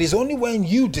 It is only when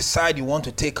you decide you want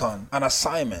to take on an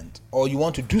assignment, or you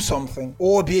want to do something,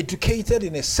 or be educated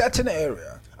in a certain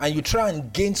area, and you try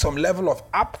and gain some level of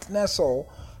aptness or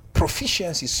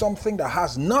proficiency, something that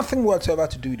has nothing whatsoever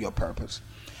to do with your purpose.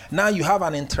 Now you have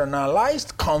an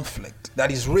internalized conflict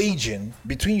that is raging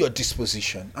between your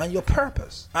disposition and your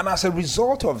purpose. And as a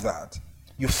result of that,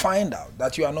 you find out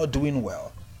that you are not doing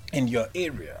well in your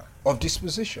area of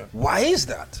disposition. Why is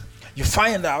that? You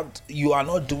find out you are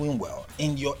not doing well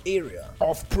in your area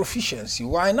of proficiency.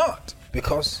 Why not?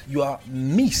 Because you are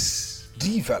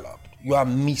misdeveloped. You are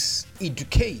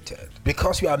miseducated.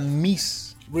 Because you are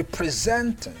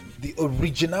misrepresenting the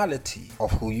originality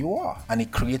of who you are. And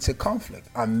it creates a conflict.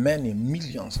 And many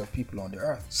millions of people on the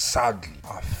earth, sadly,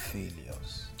 are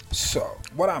failures. So,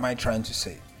 what am I trying to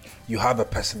say? You have a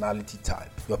personality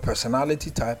type. Your personality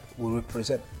type will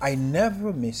represent. I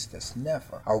never miss this,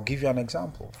 never. I'll give you an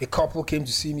example. A couple came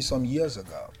to see me some years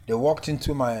ago. They walked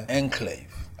into my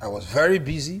enclave. I was very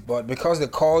busy, but because they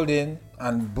called in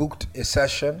and booked a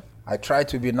session, I tried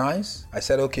to be nice. I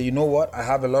said, okay, you know what? I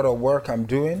have a lot of work I'm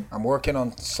doing. I'm working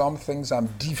on some things I'm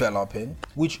developing,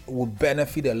 which will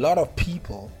benefit a lot of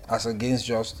people as against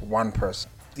just one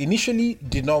person. Initially,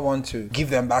 did not want to give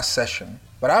them that session,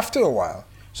 but after a while,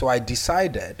 so I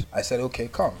decided, I said, okay,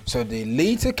 come. So they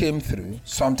later came through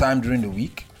sometime during the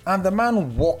week, and the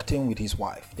man walked in with his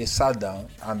wife. They sat down,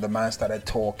 and the man started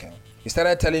talking. He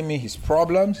started telling me his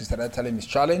problems. He started telling me his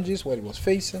challenges, what he was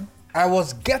facing. I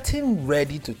was getting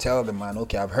ready to tell the man,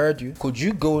 okay, I've heard you. Could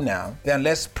you go now? Then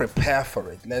let's prepare for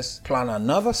it. Let's plan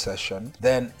another session.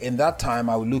 Then in that time,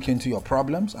 I will look into your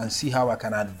problems and see how I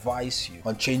can advise you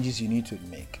on changes you need to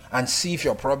make. And see if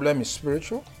your problem is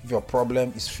spiritual, if your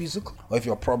problem is physical, or if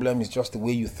your problem is just the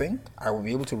way you think. I will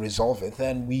be able to resolve it.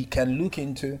 Then we can look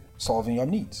into solving your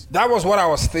needs. That was what I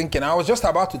was thinking. I was just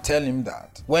about to tell him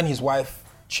that when his wife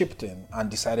chipped in and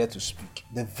decided to speak.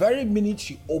 The very minute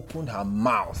she opened her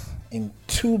mouth, in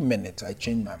 2 minutes, I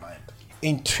changed my mind.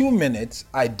 In 2 minutes,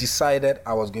 I decided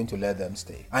I was going to let them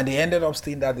stay. And they ended up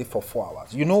staying that day for 4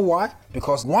 hours. You know why?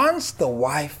 Because once the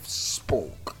wife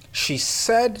spoke, she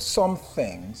said some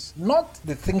things. Not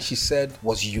the thing she said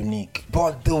was unique,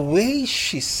 but the way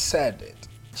she said it.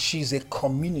 She's a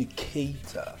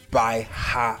communicator by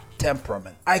her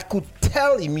temperament. I could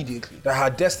tell immediately that her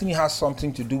destiny has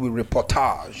something to do with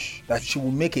reportage, that she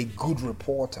will make a good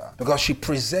reporter, because she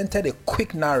presented a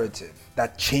quick narrative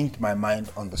that changed my mind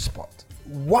on the spot.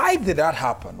 Why did that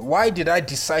happen? Why did I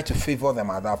decide to favor them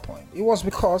at that point? It was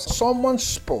because someone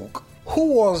spoke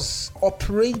who was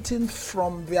operating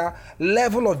from their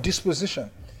level of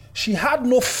disposition. She had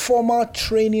no formal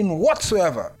training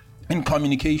whatsoever in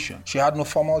communication. She had no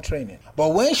formal training.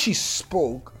 But when she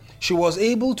spoke, she was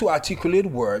able to articulate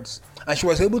words, and she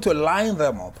was able to line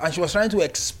them up, and she was trying to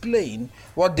explain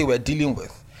what they were dealing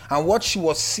with and what she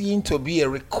was seeing to be a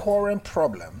recurrent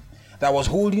problem that was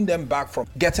holding them back from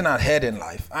getting ahead in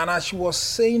life. And as she was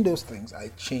saying those things, I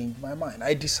changed my mind.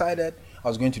 I decided I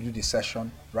was going to do the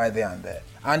session right there and there.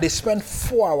 And they spent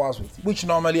 4 hours with me, which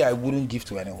normally I wouldn't give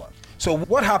to anyone. So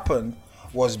what happened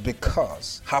was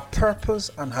because her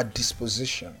purpose and her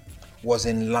disposition was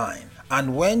in line.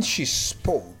 And when she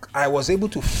spoke, I was able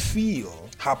to feel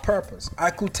her purpose. I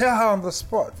could tell her on the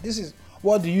spot, this is,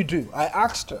 what do you do? I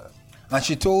asked her. And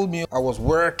she told me I was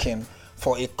working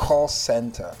for a call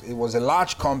center. It was a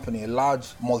large company, a large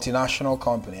multinational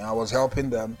company. I was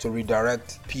helping them to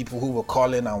redirect people who were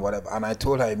calling and whatever. And I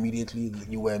told her immediately,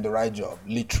 you were in the right job,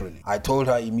 literally. I told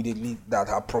her immediately that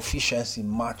her proficiency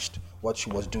matched what she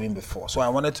was doing before. So I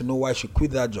wanted to know why she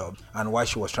quit that job and why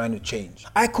she was trying to change.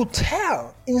 I could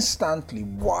tell instantly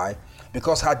why,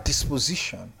 because her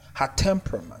disposition, her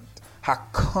temperament, her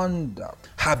conduct,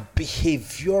 her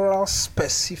behavioral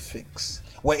specifics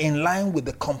were in line with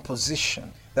the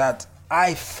composition that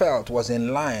I felt was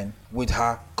in line with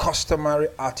her customary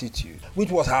attitude, which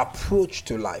was her approach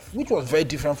to life, which was very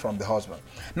different from the husband.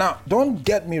 Now, don't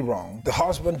get me wrong, the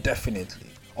husband definitely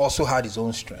also had his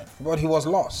own strength, but he was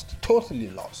lost,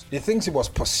 totally lost. The things he was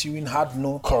pursuing had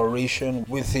no correlation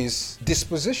with his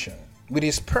disposition, with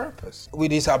his purpose,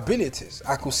 with his abilities.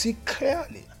 I could see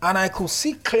clearly. And I could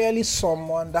see clearly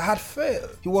someone that had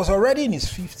failed. He was already in his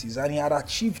 50s and he had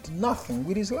achieved nothing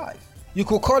with his life. You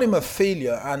could call him a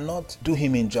failure and not do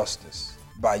him injustice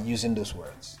by using those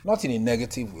words. Not in a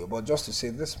negative way, but just to say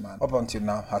this man, up until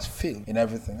now, has failed in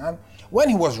everything. And when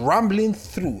he was rambling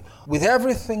through with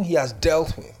everything he has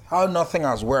dealt with, how nothing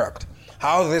has worked,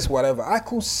 how this, whatever, I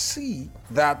could see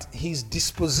that his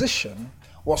disposition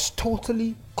was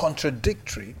totally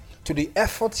contradictory to the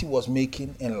efforts he was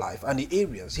making in life and the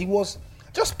areas. He was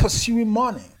just pursuing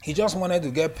money. He just wanted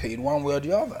to get paid one way or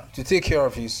the other to take care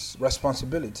of his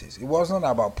responsibilities. It wasn't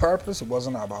about purpose. It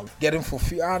wasn't about getting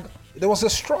fulfilled. And there was a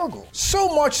struggle.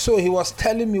 So much so, he was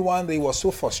telling me one day he was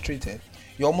so frustrated,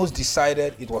 he almost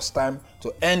decided it was time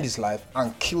to end his life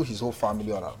and kill his whole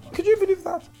family. Could you believe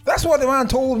that? That's what the man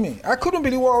told me. I couldn't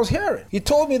believe what I was hearing. He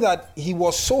told me that he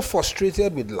was so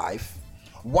frustrated with life.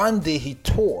 One day he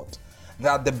thought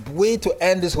that the way to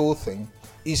end this whole thing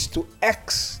is to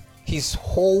X his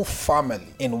whole family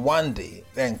in one day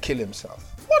and kill himself.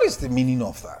 What is the meaning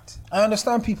of that? I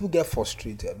understand people get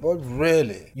frustrated, but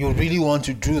really, you really want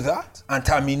to do that and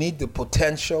terminate the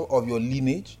potential of your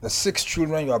lineage? The 6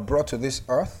 children you have brought to this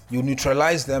earth, you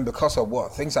neutralize them because of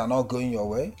what? Things are not going your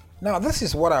way? Now, this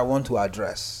is what I want to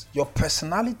address. Your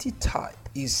personality type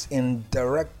is in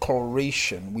direct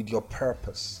correlation with your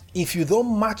purpose. If you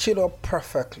don't match it up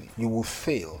perfectly, you will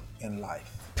fail in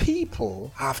life.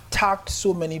 People have tagged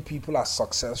so many people as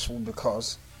successful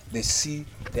because they see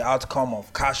the outcome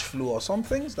of cash flow or some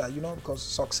things that, because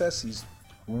success is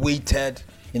weighted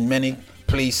in many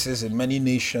places, in many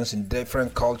nations, in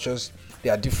different cultures.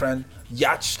 There are different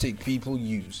yardstick people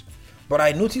use. But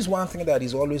I notice one thing that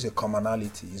is always a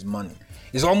commonality is money.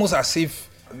 It's almost as if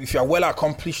you are well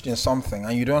accomplished in something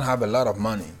and you don't have a lot of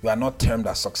money, you are not termed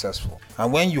as successful.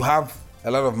 And when you have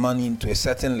a lot of money to a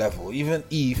certain level, even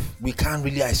if we can't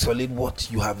really isolate what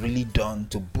you have really done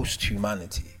to boost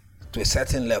humanity, to a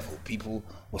certain level, people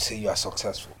will say you are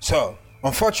successful. So,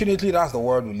 unfortunately, that's the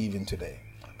world we live in today.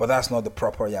 But that's not the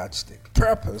proper yardstick.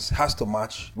 Purpose has to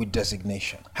match with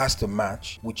designation, has to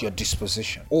match with your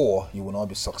disposition, or you will not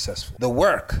be successful. The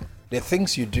work, the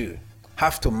things you do,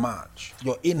 have to match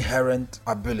your inherent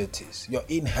abilities, your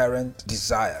inherent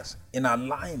desires, in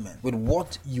alignment with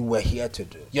what you were here to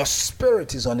do. Your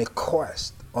spirit is on a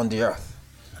quest on the earth,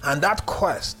 and that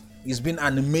quest is being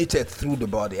animated through the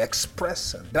body,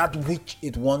 expressing that which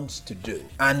it wants to do.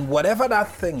 And whatever that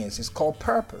thing is called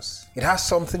purpose. It has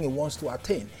something it wants to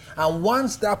attain. And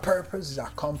once that purpose is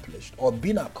accomplished or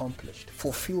been accomplished,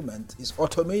 fulfillment is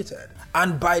automated.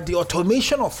 And by the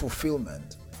automation of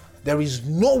fulfillment, there is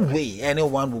no way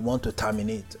anyone will want to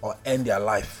terminate or end their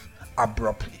life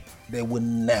abruptly. They will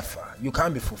never. You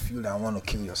can't be fulfilled and want to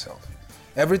kill yourself.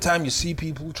 Every time you see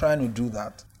people trying to do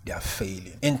that, they are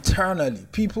failing. Internally,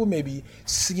 people may be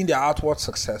seeing their outward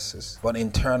successes, but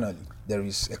internally, there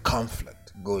is a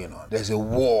conflict going on. There's a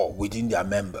war within their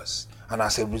members. And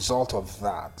as a result of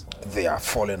that, they are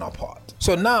falling apart.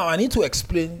 So now I need to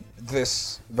explain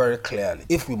this very clearly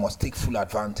if we must take full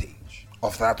advantage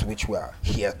of that which we are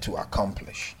here to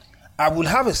accomplish. I will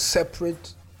have a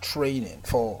separate training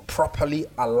for properly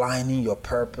aligning your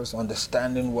purpose,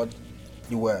 understanding what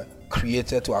you were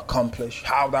created to accomplish,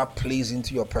 how that plays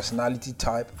into your personality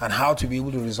type, and how to be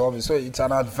able to resolve it. So it's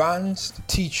an advanced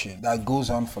teaching that goes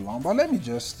on for long. But let me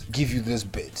just give you this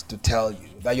bit to tell you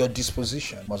that your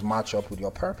disposition must match up with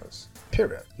your purpose.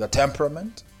 Period. Your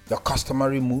temperament, your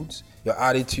customary moods, your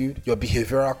attitude, your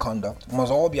behavioral conduct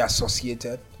must all be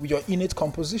associated with your innate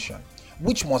composition,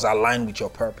 which must align with your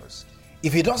purpose.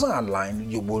 If it doesn't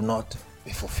align, you will not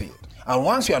be fulfilled. And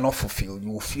once you are not fulfilled, you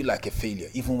will feel like a failure,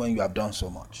 even when you have done so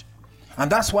much. And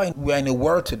that's why we are in a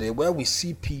world today where we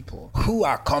see people who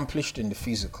are accomplished in the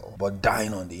physical, but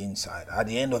dying on the inside. At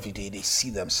the end of the day, they see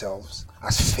themselves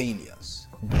as failures.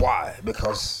 Why?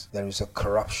 Because there is a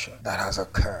corruption that has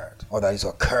occurred, or that is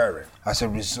occurring as a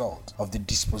result of the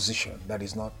disposition that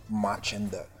is not matching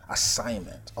the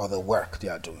assignment or the work they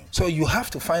are doing. So you have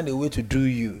to find a way to do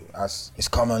you, as is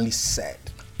commonly said.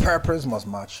 Purpose must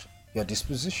match your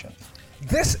disposition.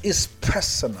 This is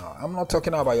personal. I'm not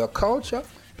talking about your culture,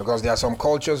 because there are some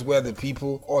cultures where the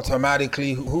people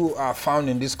automatically who are found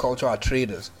in this culture are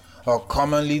traders, or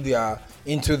commonly they are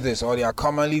into this, or they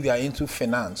are into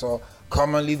finance, or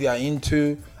commonly they are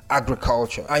into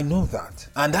agriculture. I know that.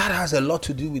 And that has a lot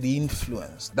to do with the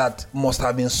influence that must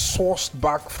have been sourced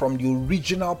back from the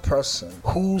original person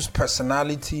whose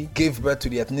personality gave birth to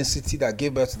the ethnicity that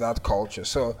gave birth to that culture.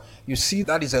 So you see,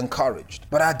 that is encouraged.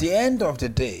 But at the end of the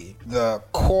day, the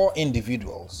core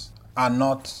individuals are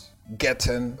not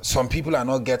getting, some people are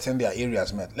not getting their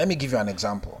areas met. Let me give you an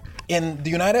example. In the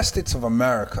United States of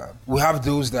America, we have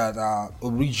those that are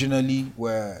originally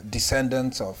were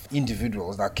descendants of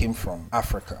individuals that came from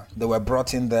Africa. They were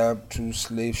brought in there through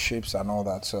slave ships and all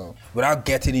that. So without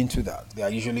getting into that, they are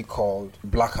usually called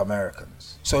Black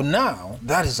Americans. So now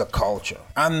that is a culture,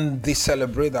 and they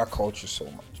celebrate that culture so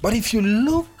much. But if you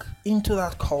look into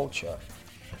that culture,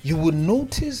 you will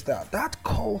notice that that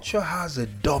culture has a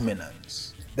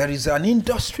dominance. There is an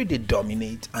industry they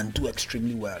dominate and do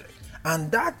extremely well in.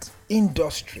 And that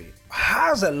industry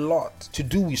has a lot to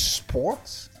do with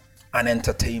sports and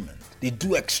entertainment. They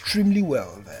do extremely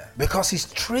well there because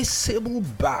it's traceable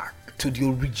back to the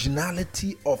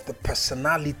originality of the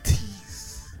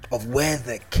personalities of where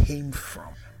they came from.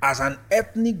 As an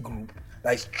ethnic group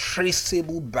that is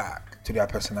traceable back to their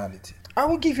personality. I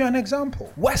will give you an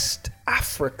example. West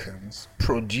Africans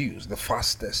produce the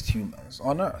fastest humans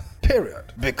on earth, period.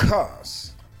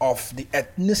 Because of the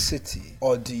ethnicity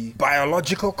or the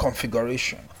biological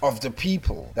configuration of the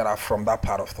people that are from that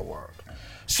part of the world.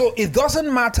 So it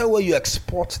doesn't matter where you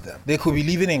export them. They could be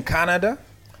living in Canada,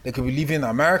 they could be living in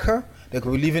America, they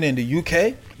could be living in the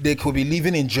UK, they could be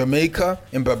living in Jamaica,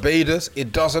 in Barbados,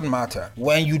 it doesn't matter.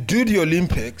 When you do the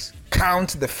Olympics,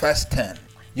 count the first 10.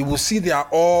 You will see they are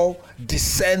all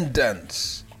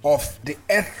descendants of the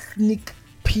ethnic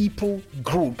people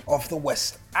group of the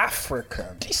West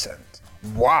African descent.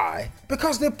 Why?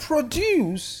 Because they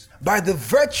produce by the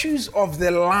virtues of the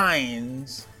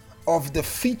lines of the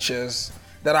features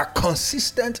that are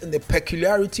consistent in the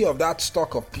peculiarity of that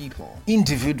stock of people.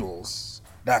 Individuals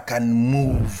that can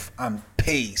move and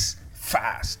pace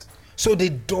fast. So they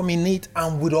dominate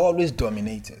and would always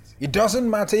dominate it. It doesn't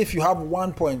matter if you have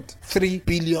 1.3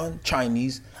 billion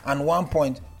Chinese and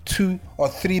 1.2 or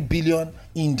 3 billion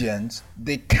Indians,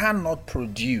 they cannot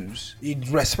produce,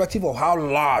 irrespective of how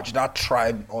large that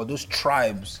tribe or those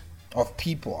tribes of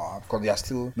people are, because they are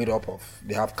still made up of,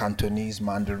 they have Cantonese,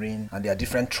 Mandarin, and there are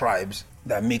different tribes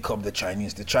that make up the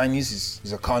Chinese. The Chinese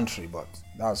is a country, but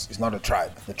it's not a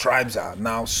tribe. The tribes are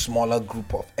now smaller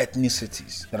group of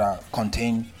ethnicities that are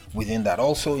contained within that,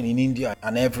 also in India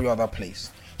and every other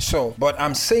place. So, but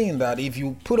I'm saying that if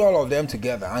you put all of them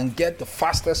together and get the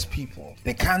fastest people,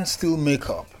 they can still make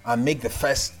up and make the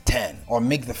first 10 or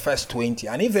make the first 20.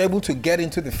 And if they're able to get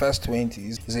into the first 20,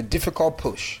 it's a difficult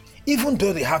push, even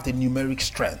though they have the numeric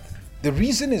strength. The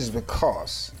reason is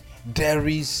because there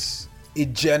is a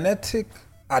genetic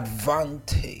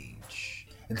advantage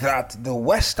that the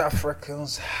West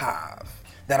Africans have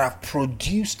that have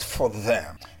produced for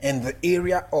them in the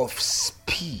area of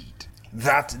speed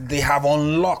that they have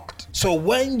unlocked. So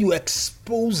when you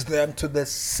expose them to the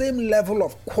same level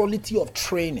of quality of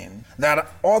training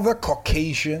that other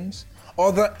Caucasians,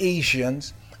 other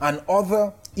Asians, and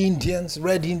other Indians,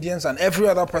 Red Indians, and every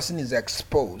other person is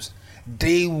exposed,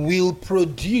 they will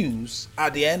produce,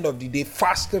 at the end of the day,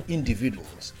 faster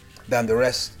individuals than the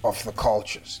rest of the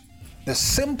cultures. The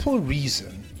simple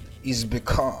reason is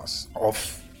because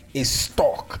of a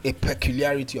stock, a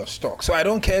peculiarity of stock. So I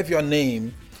don't care if your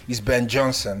name is Ben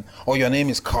Johnson or your name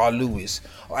is Carl Lewis.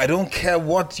 I don't care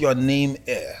what your name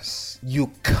is.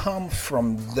 You come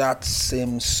from that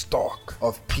same stock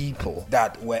of people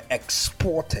that were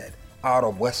exported out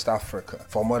of West Africa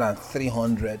for more than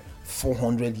 300,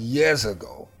 400 years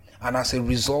ago. And as a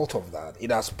result of that,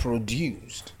 it has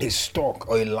produced a stock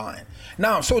or a line.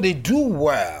 Now, so they do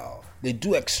well. They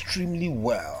do extremely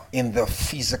well in the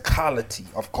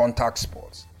physicality of contact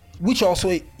sports, which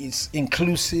also is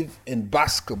inclusive in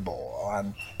basketball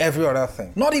and every other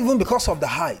thing. Not even because of the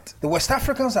height. The West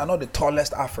Africans are not the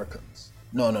tallest Africans.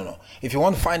 No. If you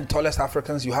want to find the tallest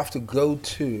Africans, you have to go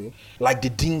to like the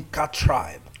Dinka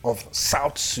tribe of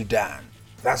South Sudan.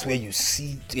 That's where you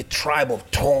see a tribe of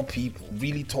tall people,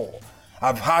 really tall.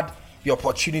 I've had the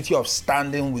opportunity of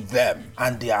standing with them,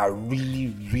 and they are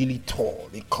really, really tall.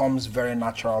 It comes very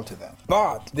natural to them.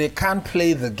 But they can't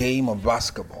play the game of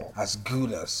basketball as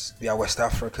good as their West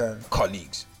African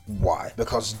colleagues. Why?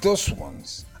 Because those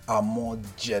ones are more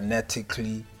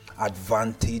genetically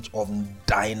advantage of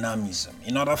dynamism.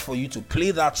 In order for you to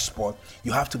play that sport,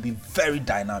 you have to be very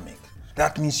dynamic.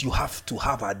 That means you have to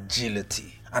have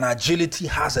agility. And agility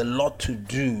has a lot to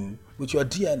do with your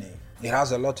DNA. It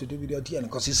has a lot to do with your DNA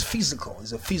because it's physical.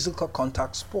 It's a physical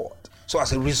contact sport. So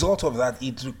as a result of that,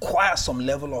 it requires some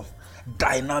level of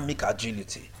dynamic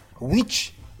agility,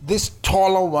 which these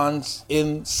taller ones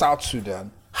in South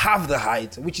Sudan have the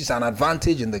height, which is an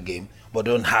advantage in the game, but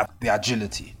don't have the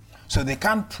agility. So they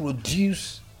can't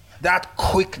produce that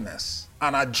quickness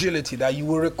and agility that you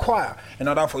will require in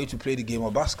order for you to play the game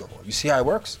of basketball. You see how it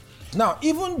works? Now,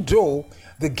 even though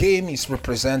the game is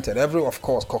represented, of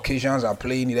course, Caucasians are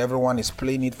playing it, everyone is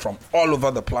playing it from all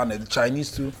over the planet. The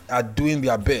Chinese too are doing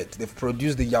their bit. They've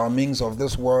produced the Yao Mings of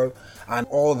this world and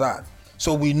all that.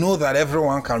 So we know that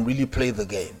everyone can really play the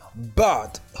game.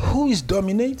 But who is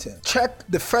dominating? Check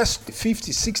the first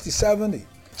 50, 60, 70.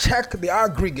 Check the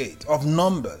aggregate of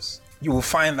numbers. You will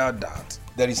find out that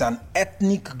there is an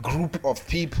ethnic group of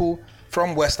people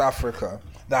from West Africa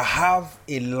that have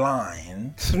a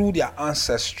line through their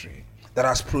ancestry that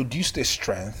has produced a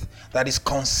strength that is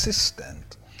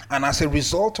consistent, and as a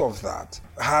result of that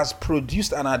has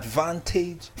produced an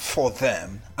advantage for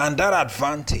them, and that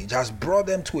advantage has brought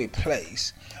them to a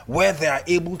place where they are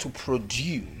able to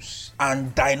produce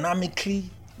and dynamically,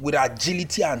 with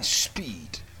agility and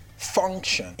speed,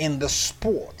 function in the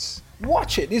sports.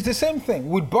 Watch it. It's the same thing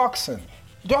with boxing.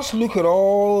 Just look at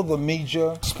all the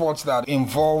major sports that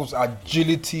involves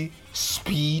agility,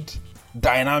 speed,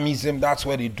 dynamism. That's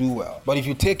where they do well. But if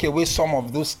you take away some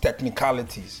of those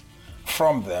technicalities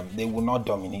from them, they will not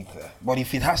dominate there. But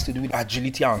if it has to do with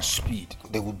agility and speed,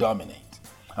 they will dominate.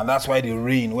 And that's why they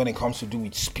reign when it comes to do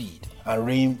with speed, and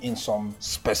reign in some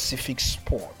specific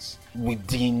sports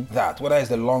within that, whether it's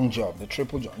the long jump, the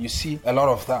triple jump. You see a lot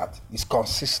of that is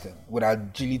consistent with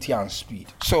agility and speed.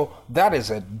 So that is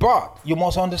it. But you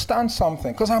must understand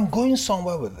something, because I'm going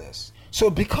somewhere with this. So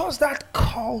because that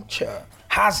culture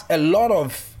has a lot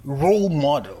of role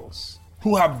models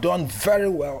who have done very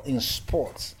well in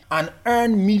sports and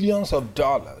earned millions of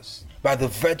dollars by the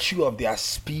virtue of their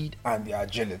speed and their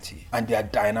agility and their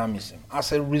dynamism.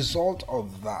 As a result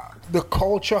of that, the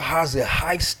culture has a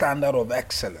high standard of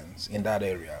excellence in that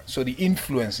area. So the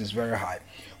influence is very high,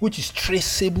 which is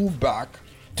traceable back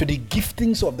to the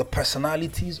giftings of the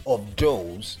personalities of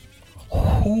those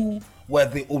who were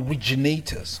the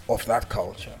originators of that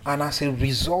culture. And as a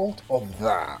result of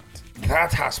that,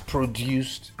 that has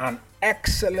produced an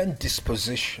excellent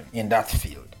disposition in that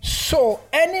field. So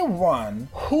anyone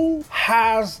who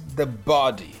has the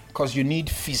body, because you need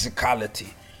physicality,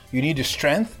 you need the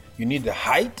strength, you need the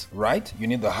height, right? You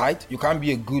need the height. You can't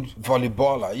be a good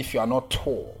volleyballer if you are not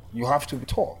tall. You have to be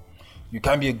tall. You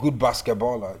can't be a good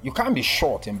basketballer. You can't be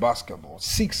short in basketball.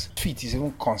 6 feet is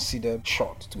even considered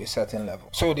short to a certain level.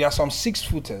 So there are some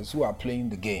 6-footers who are playing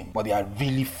the game, but they are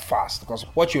really fast, because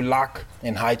what you lack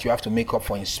in height, you have to make up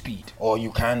for in speed, or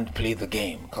you can't play the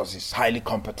game because it's highly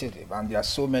competitive. And there are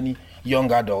so many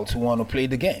young adults who want to play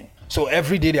the game. So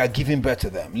every day they are giving birth to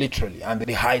them, literally, and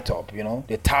they height up,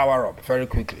 they tower up very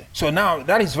quickly. So now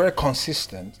that is very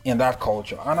consistent in that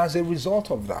culture. And as a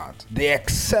result of that, they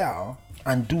excel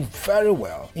and do very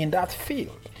well in that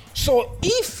field. So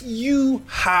if you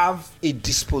have a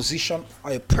disposition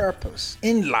or a purpose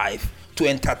in life to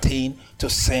entertain,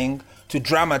 to sing, to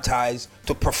dramatize,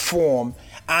 to perform,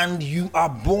 and you are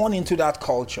born into that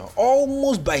culture,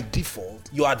 almost by default,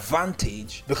 your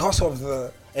advantage, because of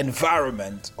the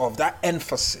environment of that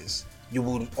emphasis, you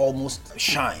will almost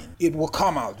shine. It will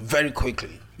come out very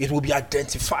quickly. It will be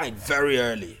identified very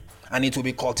early, and it will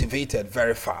be cultivated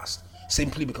very fast,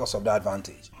 simply because of the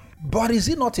advantage. But is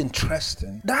it not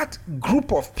interesting that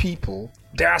group of people,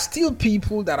 there are still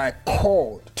people that are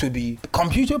called to be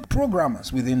computer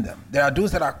programmers within them. There are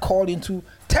those that are called into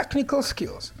technical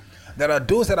skills. There are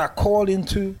those that are called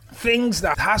into things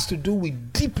that has to do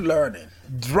with deep learning,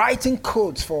 writing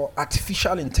codes for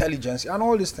artificial intelligence and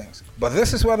all these things. But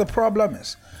this is where the problem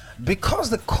is. Because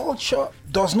the culture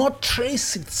does not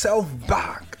trace itself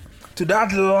back to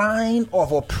that line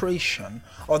of operation,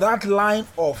 or that line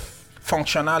of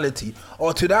functionality,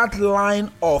 or to that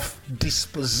line of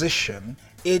disposition,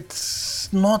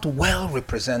 it's not well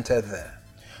represented there.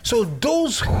 So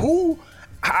those who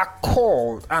are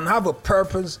called and have a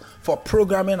purpose for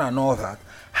programming and all that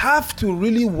have to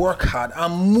really work hard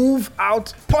and move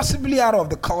out, possibly out of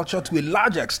the culture to a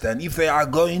large extent, if they are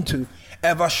going to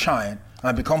ever shine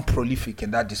and become prolific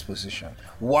in that disposition.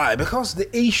 Why? Because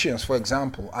the Asians, for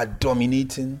example, are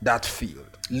dominating that field.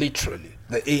 Literally.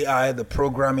 The AI, the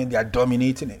programming, they are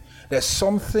dominating it. There's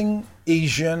something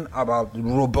Asian about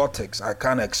robotics I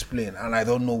can't explain, and I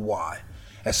don't know why.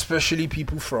 Especially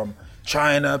people from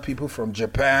China, people from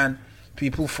Japan,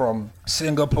 people from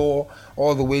Singapore,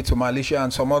 all the way to Malaysia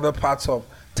and some other parts of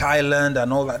Thailand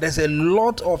and all that. There's a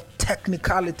lot of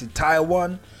technicality.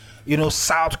 Taiwan,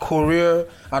 South Korea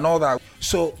and all that.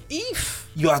 So if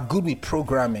you are good with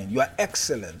programming, you are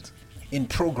excellent in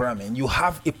programming, you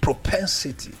have a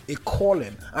propensity, a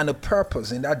calling, and a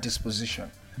purpose in that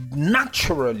disposition,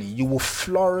 naturally you will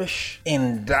flourish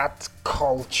in that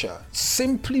culture,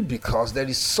 simply because there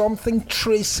is something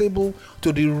traceable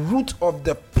to the root of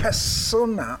the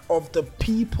persona of the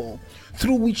people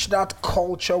through which that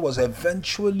culture was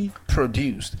eventually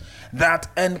produced, that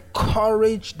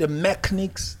encourage the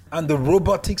mechanics and the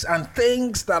robotics and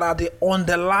things that are the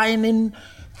underlying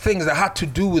things that had to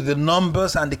do with the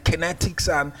numbers and the kinetics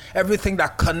and everything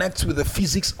that connects with the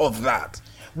physics of that,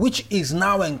 which is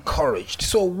now encouraged.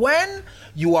 So when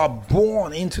you are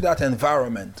born into that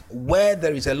environment where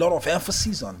there is a lot of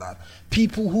emphasis on that,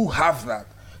 people who have that,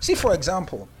 see, for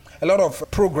example, a lot of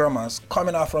programmers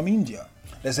coming out from India,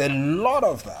 there's a lot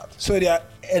of that. So there are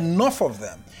enough of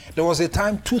them. There was a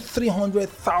time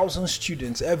 200,000-300,000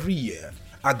 students every year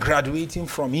are graduating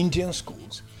from Indian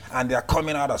schools, and they are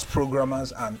coming out as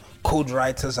programmers and code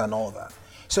writers and all that.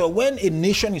 So when a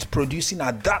nation is producing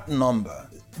at that number,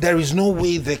 there is no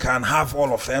way they can have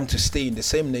all of them to stay in the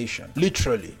same nation,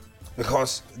 literally,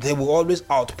 because they will always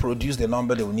outproduce the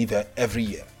number they will need every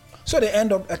year. So they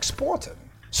end up exporting.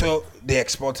 So they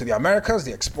export to the Americas,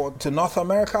 they export to North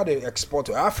America, they export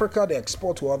to Africa, they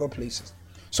export to other places.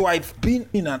 So I've been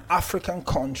in an African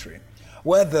country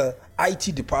where the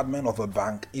IT department of a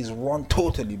bank is run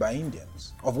totally by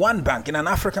Indians. Of one bank in an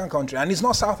African country, and it's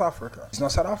not South Africa. It's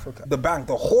not South Africa. The bank,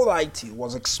 the whole IT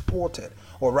was exported,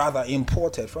 or rather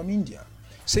imported from India.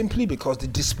 Simply because the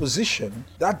disposition,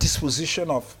 that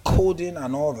disposition of coding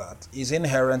and all that is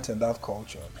inherent in that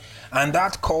culture. And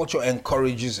that culture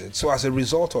encourages it. So as a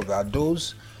result of that,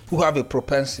 those who have a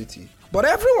propensity, but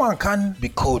everyone can be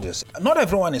coders. Not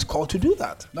everyone is called to do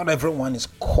that. Not everyone is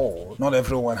called. Not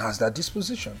everyone has that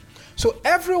disposition. So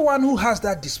everyone who has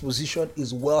that disposition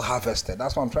is well harvested.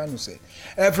 That's what I'm trying to say.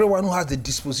 Everyone who has the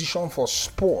disposition for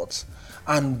sports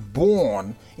and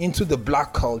born into the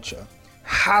black culture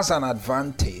has an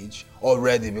advantage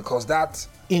already, because that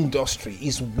industry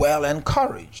is well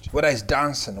encouraged. Whether it's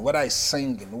dancing, whether it's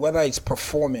singing, whether it's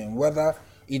performing, whether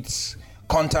it's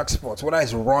contact sports, whether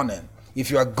it's running. If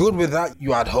you are good with that,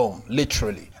 you're at home,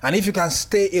 literally. And if you can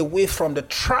stay away from the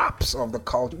traps of the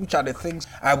culture, which are the things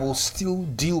I will still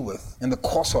deal with in the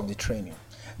course of the training,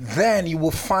 then you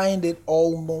will find it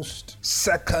almost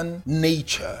second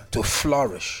nature to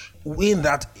flourish in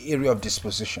that area of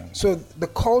disposition. So there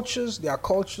are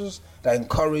cultures that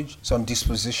encourage some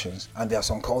dispositions, and there are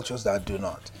some cultures that do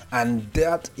not. And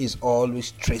that is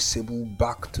always traceable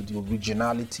back to the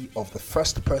originality of the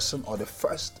first person or the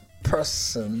first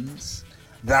persons,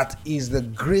 that is the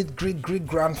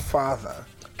great-great-great-grandfather,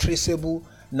 traceable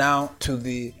now to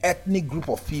the ethnic group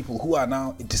of people who are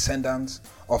now descendants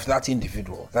of that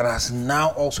individual, that has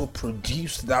now also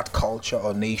produced that culture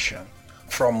or nation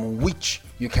from which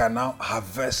you can now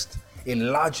harvest a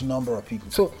large number of people.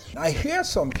 So I hear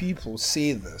some people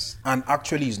say this, and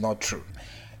actually it's not true.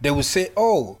 They will say,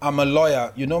 oh, I'm a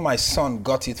lawyer, my son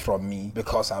got it from me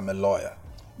because I'm a lawyer.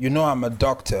 I'm a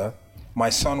doctor, my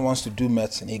son wants to do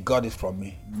medicine, he got it from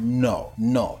me. No.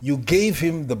 You gave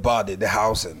him the body, the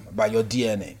housing, by your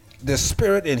DNA. The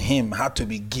spirit in him had to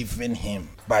be given him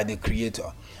by the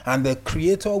Creator. And the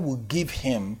Creator will give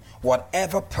him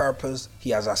whatever purpose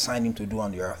he has assigned him to do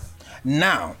on the earth.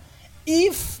 Now,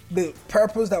 if the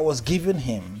purpose that was given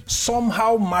him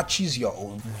somehow matches your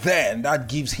own, then that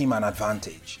gives him an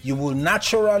advantage. You will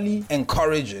naturally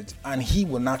encourage it, and he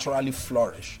will naturally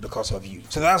flourish because of you.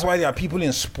 So that's why there are people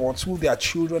in sports who their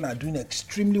children are doing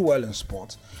extremely well in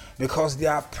sports, because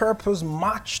their purpose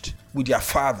matched with their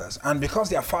fathers, and because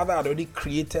their father had already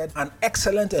created an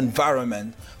excellent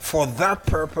environment for that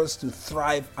purpose to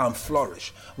thrive and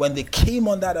flourish. When they came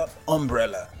under that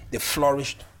umbrella, they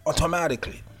flourished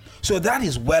automatically. So that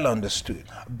is well understood.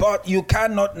 But you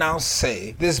cannot now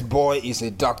say, this boy is a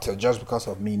doctor just because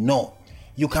of me. No.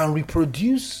 You can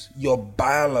reproduce your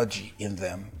biology in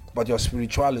them, but your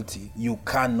spirituality, you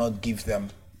cannot give them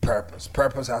purpose.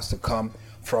 Purpose has to come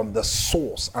from the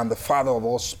source and the Father of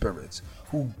all spirits,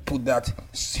 who put that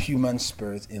human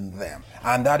spirit in them.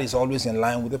 And that is always in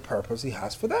line with the purpose he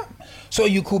has for them. So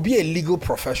you could be a legal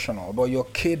professional, but your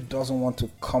kid doesn't want to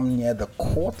come near the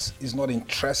court, is not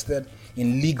interested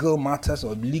in legal matters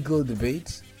or legal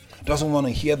debates, doesn't want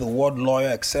to hear the word lawyer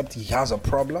except he has a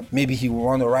problem. Maybe he will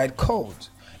want to write code.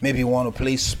 Maybe he will want to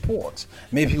play sports.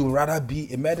 Maybe he would rather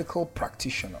be a medical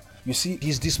practitioner. You see,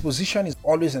 his disposition is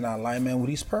always in alignment with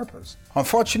his purpose.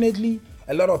 Unfortunately,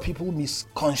 a lot of people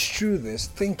misconstrue this,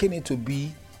 thinking it to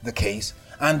be the case,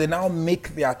 and they now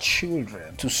make their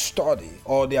children to study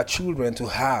or their children to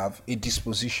have a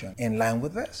disposition in line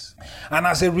with this. And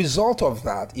as a result of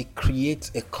that, it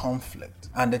creates a conflict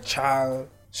and the child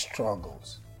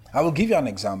struggles. I will give you an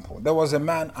example. There was a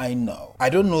man I know. I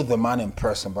don't know the man in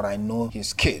person, but I know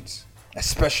his kids,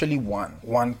 especially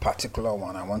one particular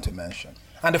one I want to mention.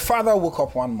 And the father woke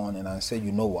up one morning and said,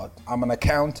 you know what, I'm an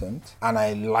accountant and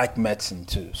I like medicine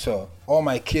too. So all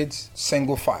my kids,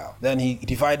 single file. Then he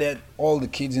divided all the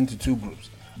kids into two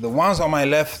groups. The ones on my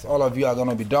left, all of you are going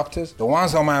to be doctors. The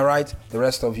ones on my right, the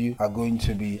rest of you are going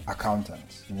to be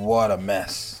accountants. What a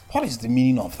mess. What is the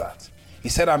meaning of that? He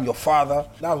said, I'm your father.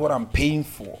 That's what I'm paying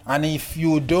for. And if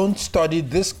you don't study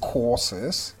these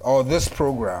courses or this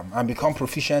program and become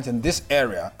proficient in this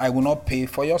area, I will not pay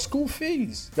for your school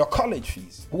fees, your college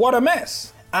fees. What a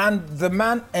mess. And the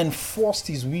man enforced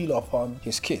his will upon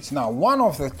his kids. Now, one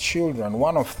of the children,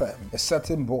 one of them, a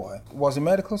certain boy, was in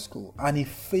medical school and he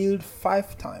failed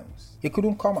 5 times. He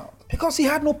couldn't come out because he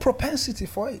had no propensity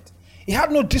for it. He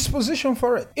had no disposition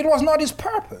for it. It was not his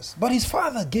purpose, but his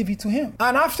father gave it to him.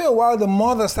 And after a while, the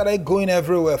mother started going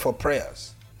everywhere for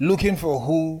prayers, looking for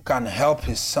who can help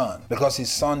his son because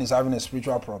his son is having a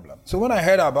spiritual problem. So when I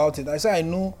heard about it, I said,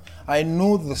 I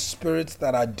know the spirits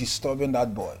that are disturbing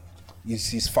that boy. It's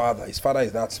his father. His father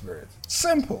is that spirit.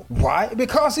 Simple. Why?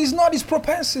 Because it's not his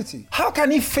propensity. How can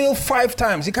he fail 5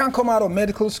 times? He can't come out of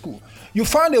medical school. You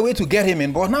found a way to get him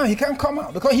in, but now he can't come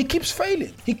out because he keeps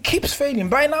failing. He keeps failing.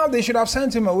 By now, they should have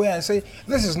sent him away and say,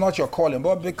 this is not your calling.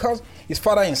 But because his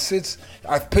father insists,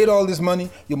 I've paid all this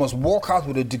money, you must walk out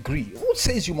with a degree. Who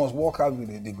says you must walk out with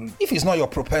a degree? If it's not your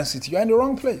propensity, you're in the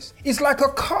wrong place. It's like a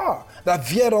car that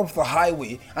veered off the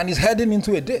highway and is heading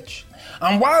into a ditch.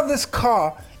 And while this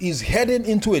car is heading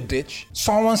into a ditch,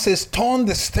 someone says, turn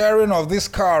the steering of this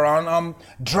car around,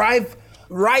 drive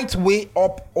right way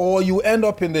up or you end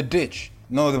up in the ditch.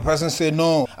 No, the person said,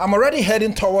 no, I'm already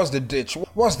heading towards the ditch.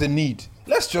 What's the need?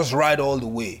 Let's just ride all the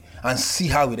way and see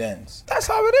how it ends. That's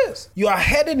how it is. You are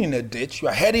heading in a ditch. You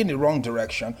are heading in the wrong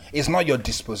direction. It's not your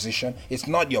disposition. It's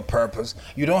not your purpose.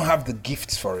 You don't have the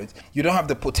gifts for it. You don't have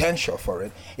the potential for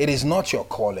it. It is not your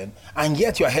calling. And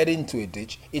yet you are heading into a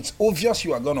ditch. It's obvious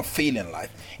you are going to fail in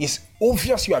life. It's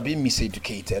obvious you are being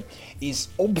miseducated. It's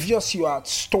obvious you are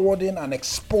storing and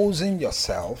exposing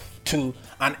yourself to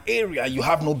an area you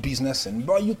have no business in,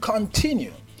 but you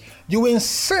continue. You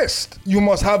insist you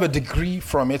must have a degree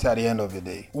from it at the end of the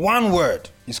day. One word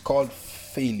is called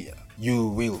failure. You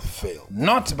will fail.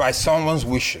 Not by someone's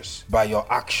wishes, by your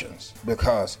actions,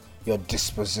 because your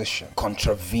disposition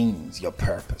contravenes your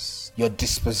purpose. Your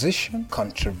disposition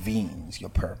contravenes your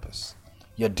purpose.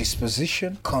 Your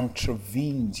disposition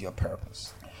contravenes your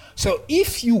purpose. So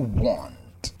if you want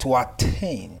to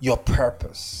attain your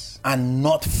purpose and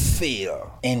not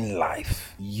fail in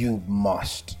life, you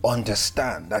must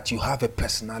understand that you have a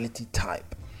personality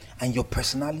type, and your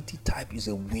personality type is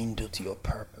a window to your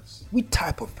purpose. Which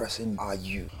type of person are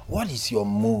you? What is your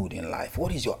mood in life?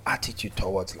 What is your attitude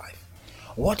towards life?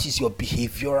 What is your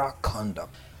behavioral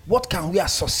conduct? What can we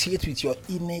associate with your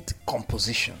innate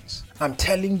compositions? I'm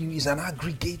telling you, it's an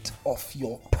aggregate of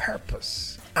your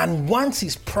purpose. And once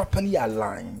it's properly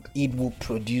aligned, it will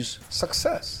produce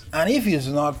success. And if it's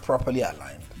not properly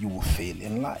aligned, you will fail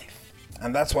in life.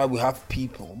 And that's why we have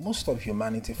people, most of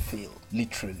humanity fail,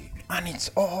 literally. And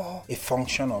it's all a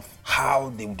function of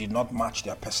how they did not match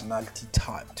their personality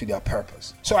type to their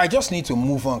purpose. So I just need to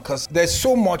move on because there's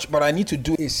so much, but I need to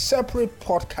do a separate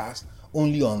podcast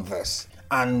only on this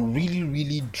and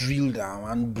really drill down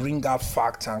and bring out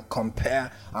facts and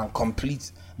compare and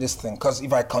complete this thing. Because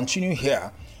if I continue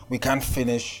here, we can't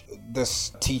finish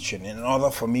this teaching in order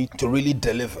for me to really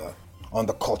deliver on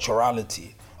the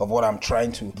culturality of what I'm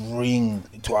trying to bring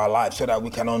to our lives so that we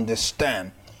can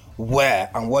understand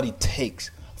where and what it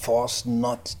takes for us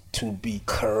not to be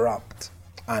corrupt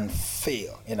and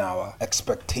fail in our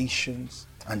expectations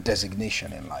and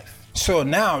designation in life. So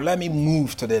now let me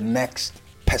move to the next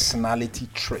personality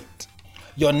trait.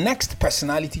 Your next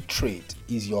personality trait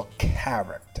is your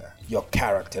character. Your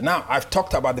character. Now, I've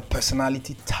talked about the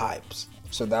personality types.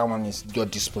 So that one is your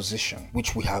disposition,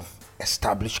 which we have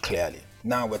established clearly.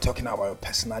 Now we're talking about your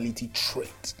personality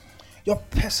trait. Your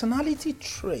personality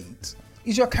trait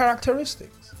is your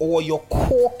characteristics or your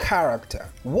core character.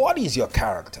 What is your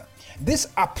character? This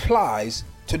applies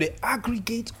to the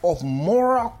aggregate of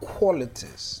moral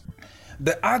qualities.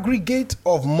 The aggregate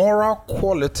of moral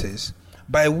qualities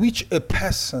by which a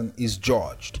person is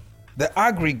judged. The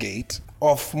aggregate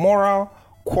of moral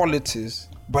qualities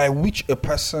by which a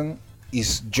person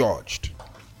is judged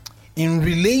in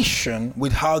relation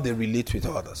with how they relate with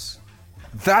others.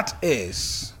 That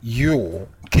is your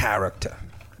character.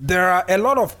 There are a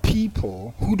lot of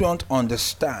people who don't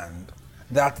understand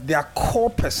that their core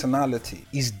personality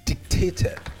is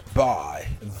dictated by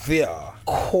their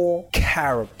core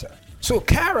character. So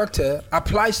character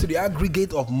applies to the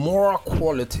aggregate of moral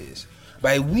qualities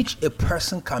by which a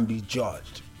person can be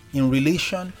judged in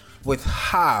relation with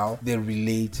how they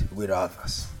relate with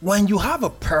others. When you have a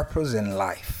purpose in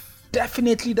life,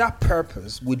 definitely that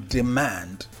purpose would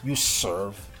demand you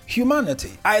serve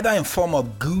humanity, either in form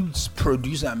of goods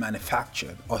produced and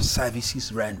manufactured or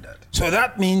services rendered. So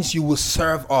that means you will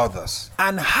serve others.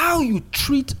 And how you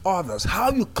treat others,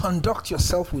 how you conduct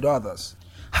yourself with others,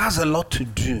 has a lot to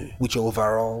do with your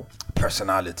overall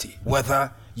personality.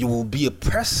 Whether you will be a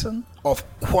person of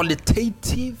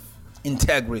qualitative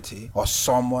integrity or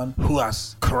someone who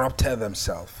has corrupted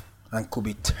themselves and could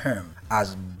be termed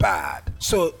as bad.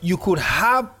 So you could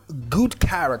have good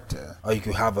character or you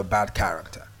could have a bad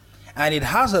character. And it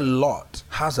has a lot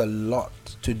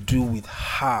to do with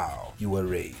how you were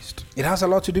raised. It has a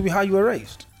lot to do with how you were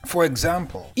raised. For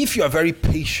example, if you are very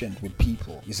patient with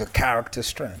people, it's a character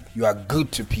strength. You are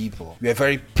good to people. You are a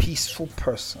very peaceful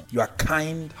person. You are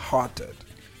kind-hearted.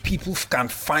 People can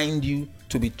find you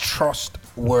to be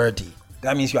trustworthy.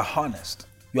 That means you are honest.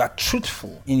 You are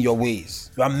truthful in your ways.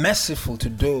 You are merciful to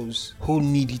those who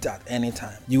need it at any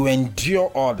time. You endure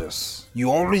others.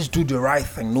 You always do the right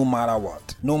thing no matter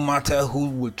what. No matter who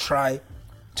will try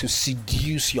to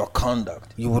seduce your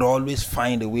conduct, you would always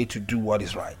find a way to do what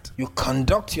is right. You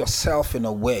conduct yourself in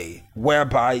a way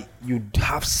whereby you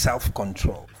have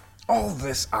self-control. All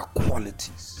these are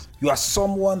qualities. You are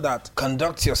someone that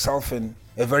conducts yourself in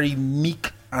a very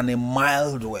meek and a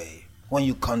mild way when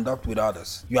you conduct with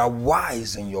others. You are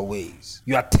wise in your ways.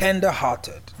 You are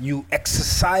tender-hearted. You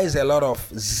exercise a lot of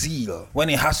zeal when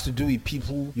it has to do with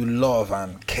people you love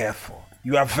and care for.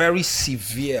 You are very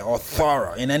severe or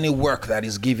thorough in any work that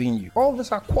is given you. All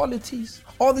these are qualities.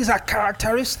 All these are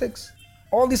characteristics.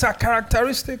 All these are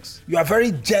characteristics. You are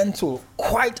very gentle,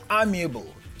 quite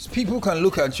amiable. So people can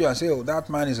look at you and say, oh, that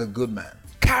man is a good man.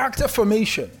 Character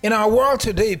formation. In our world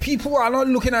today, people are not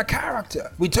looking at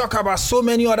character. We talk about so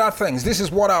many other things. This is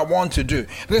what I want to do.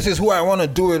 This is who I want to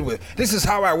do it with. This is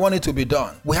how I want it to be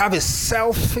done. We have a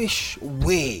selfish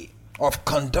way of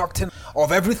conducting,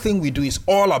 of everything we do is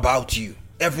all about you.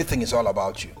 Everything is all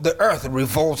about you. The earth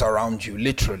revolves around you,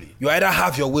 literally. You either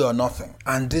have your way or nothing.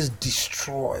 And this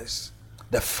destroys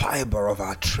the fiber of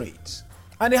our traits.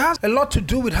 And it has a lot to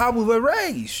do with how we were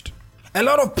raised. A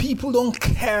lot of people don't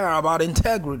care about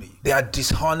integrity. They are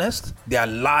dishonest. They are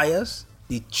liars.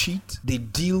 They cheat. They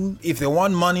deal. If they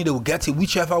want money, they will get it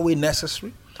whichever way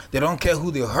necessary. They don't care who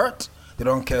they hurt. They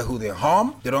don't care who they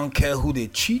harm. They don't care who they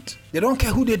cheat. They don't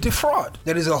care who they defraud.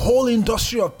 There is a whole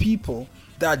industry of people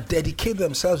that dedicate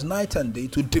themselves night and day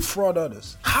to defraud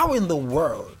others. How in the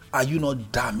world are you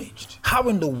not damaged? How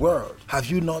in the world have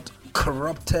you not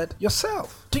corrupted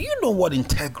yourself? Do you know what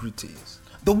integrity is?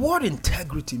 The word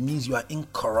integrity means you are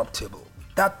incorruptible.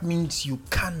 That means you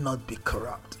cannot be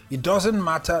corrupt. It doesn't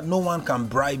matter. No one can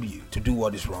bribe you to do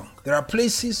what is wrong. There are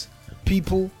places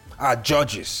people are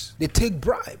judges. They take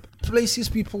bribe. Places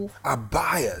people are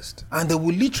biased and they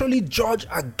will literally judge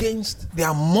against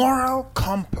their moral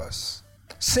compass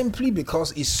simply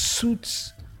because it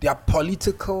suits their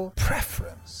political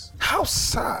preference. How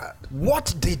sad.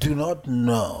 What they do not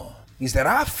know is that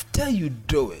after you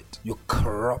do it, you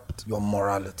corrupt your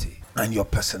morality and your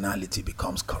personality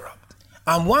becomes corrupt.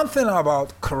 And one thing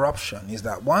about corruption is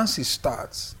that once it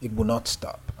starts, it will not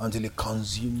stop until it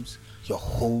consumes your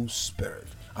whole spirit.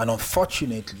 And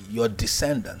unfortunately, your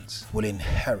descendants will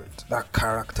inherit that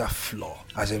character flaw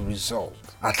as a result,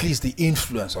 at least the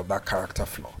influence of that character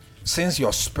flaw. Since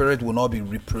your spirit will not be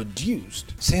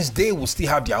reproduced, since they will still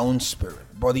have their own spirit,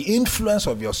 but the influence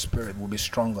of your spirit will be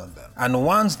strong on them. And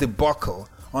once they buckle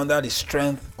under the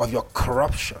strength of your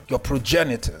corruption, your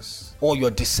progenitors or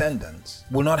your descendants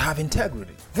will not have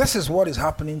integrity. This is what is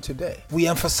happening today. We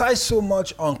emphasize so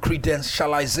much on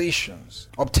credentializations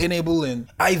obtainable in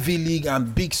Ivy League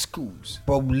and big schools,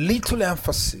 but little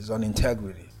emphasis on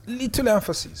integrity. Little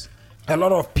emphasis. A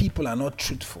lot of people are not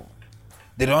truthful.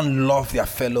 They don't love their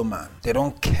fellow man. They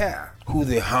don't care who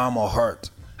they harm or hurt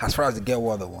as far as they get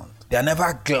what they want. They are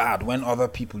never glad when other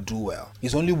people do well.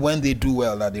 It's only when they do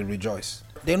well that they rejoice.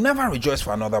 They never rejoice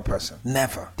for another person.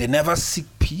 Never. They never seek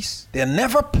peace. They're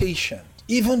never patient.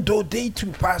 Even though they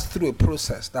too passed through a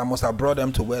process that must have brought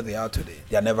them to where they are today,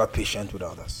 they are never patient with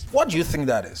others. What do you think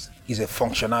that is? It's a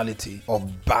functionality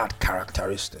of bad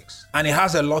characteristics. And it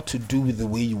has a lot to do with the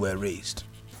way you were raised.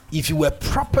 If you were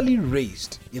properly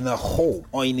raised in a home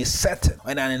or in a setting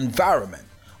or in an environment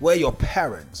where your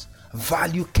parents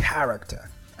value character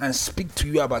and speak to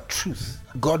you about truth,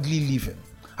 godly living,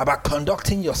 about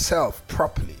conducting yourself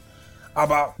properly,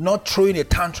 about not throwing a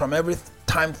tantrum every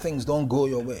time things don't go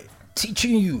your way,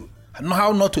 teaching you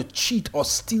how not to cheat or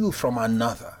steal from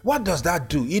another. What does that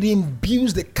do? It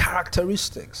imbues the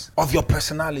characteristics of your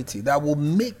personality that will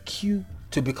make you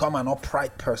to become an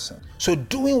upright person. So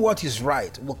doing what is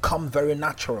right will come very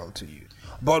natural to you.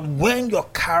 But when your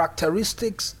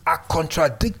characteristics are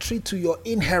contradictory to your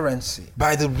inherency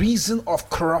by the reason of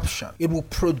corruption, it will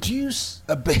produce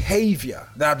a behavior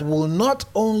that will not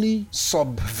only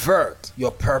subvert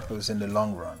your purpose in the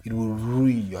long run, it will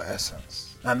ruin your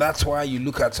essence. And that's why you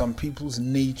look at some people's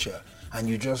nature and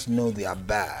you just know they are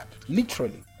bad.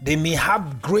 Literally. They may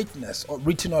have greatness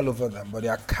written all over them, but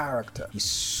their character is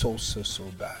so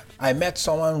bad. I met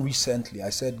someone recently.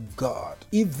 I said, God,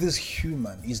 if this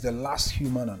human is the last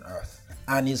human on earth,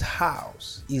 and his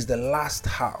house is the last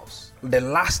house, the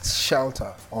last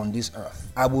shelter on this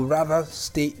earth, I would rather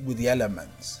stay with the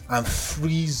elements and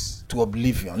freeze to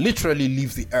oblivion, literally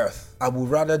leave the earth. I would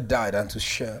rather die than to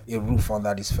share a roof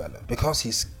under this fellow, because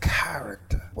his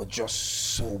character was just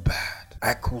so bad.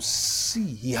 I could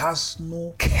see he has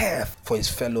no care for his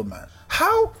fellow man.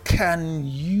 How can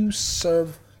you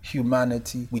serve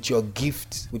humanity with your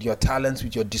gifts, with your talents,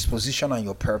 with your disposition and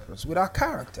your purpose, without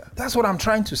character? That's what I'm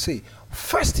trying to say.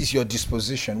 First is your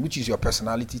disposition, which is your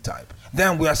personality type.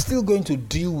 Then we are still going to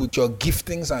deal with your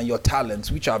giftings and your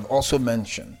talents, which I've also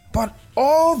mentioned. But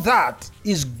all that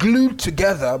is glued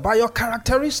together by your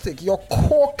characteristic, your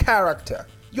core character,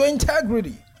 your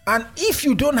integrity. And if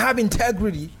you don't have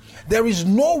integrity, there is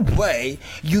no way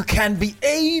you can be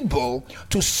able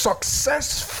to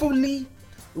successfully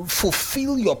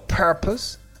fulfill your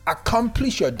purpose,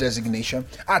 accomplish your designation,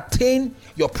 attain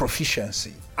your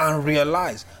proficiency, and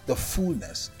realize the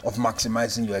fullness of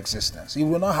maximizing your existence. It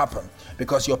will not happen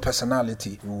because your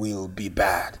personality will be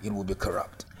bad. It will be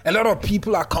corrupt. A lot of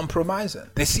people are compromising.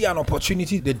 They see an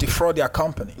opportunity, they defraud their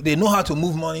company. They know how to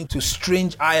move money to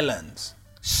strange islands,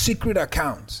 secret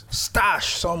accounts,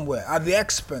 stash somewhere at the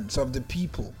expense of the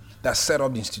people that set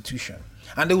up the institution.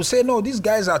 And they will say, no, these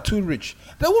guys are too rich.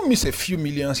 They will miss a few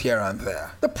millions here and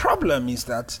there. The problem is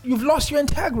that you've lost your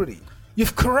integrity.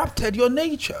 You've corrupted your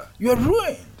nature. You're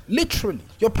ruined, literally.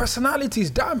 Your personality is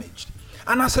damaged.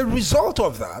 And as a result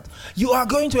of that, you are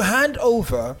going to hand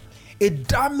over a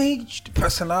damaged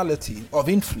personality of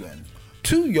influence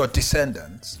to your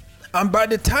descendants. And by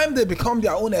the time they become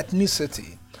their own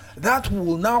ethnicity, that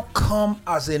will now come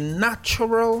as a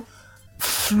natural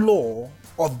flaw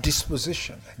of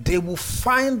disposition. They will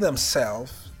find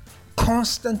themselves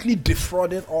constantly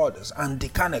defrauding others, and they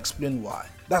can't explain why.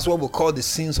 That's what we call the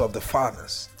sins of the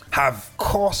fathers, have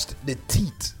caused the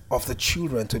teeth of the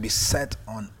children to be set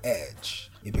on edge.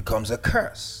 It becomes a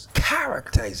curse.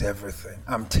 Character is everything.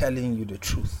 I'm telling you the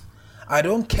truth. I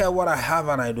don't care what I have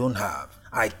and I don't have.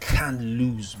 I can't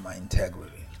lose my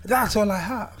integrity. That's all I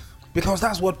have. Because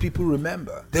that's what people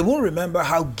remember. They won't remember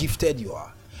how gifted you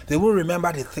are. They won't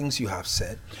remember the things you have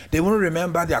said. They won't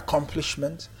remember the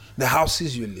accomplishments, the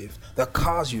houses you lived, the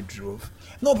cars you drove.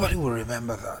 Nobody will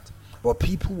remember that. But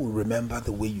people will remember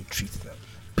the way you treat them.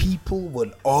 People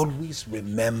will always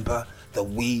remember the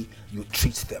way you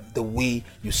treat them, the way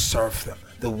you serve them,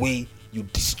 the way you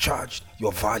discharge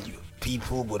your value.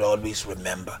 People would always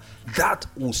remember. That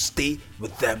will stay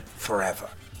with them forever.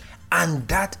 And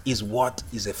that is what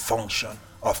is a function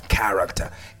of character.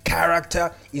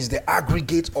 Character is the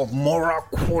aggregate of moral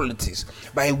qualities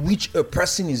by which a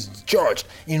person is judged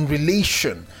in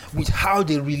relation with how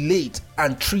they relate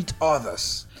and treat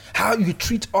others. How you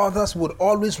treat others would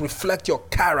always reflect your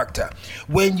character.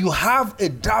 When you have a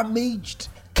damaged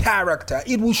character,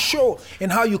 it will show in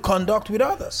how you conduct with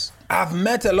others. I've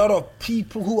met a lot of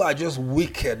people who are just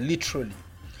wicked, literally.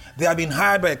 They have been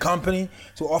hired by a company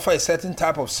to offer a certain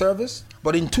type of service,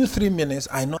 but in 2-3 minutes,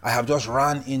 I know I have just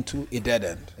run into a dead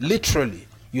end. Literally,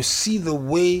 you see the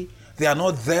way they are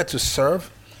not there to serve.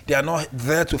 They are not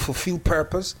there to fulfill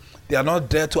purpose. They are not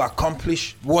there to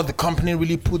accomplish what the company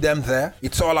really put them there.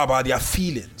 It's all about their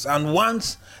feelings. And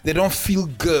once they don't feel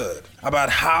good about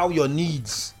how your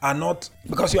needs are not,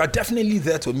 because you are definitely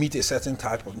there to meet a certain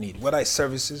type of need, whether it's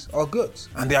services or goods,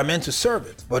 and they are meant to serve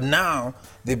it. But now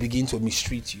they begin to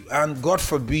mistreat you. And God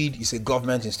forbid it's a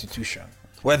government institution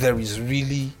where there is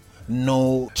really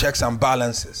no checks and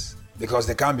balances, because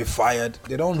they can't be fired.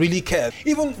 They don't really care.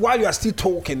 Even while you are still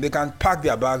talking, they can pack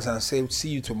their bags and say, see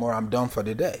you tomorrow, I'm done for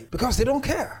the day. Because they don't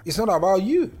care. It's not about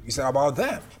you. It's about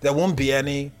them. There won't be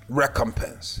any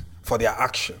recompense for their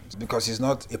actions, because it's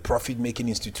not a profit-making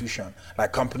institution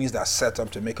like companies that are set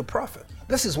up to make a profit.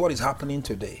 This is what is happening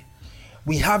today.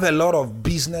 We have a lot of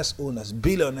business owners,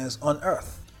 billionaires on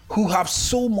earth who have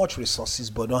so much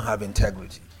resources but don't have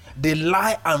integrity. They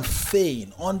lie and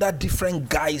feign under different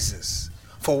guises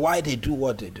for why they do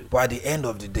what they do. But at the end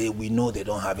of the day, we know they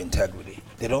don't have integrity.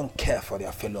 They don't care for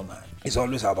their fellow man. It's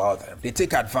always about them. They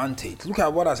take advantage. Look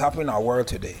at what has happened in our world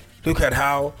today. Look at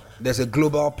how there's a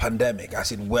global pandemic,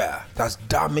 as it were, that's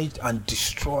damaged and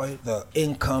destroyed the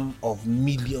income of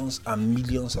millions and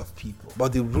millions of people.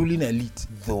 But the ruling elite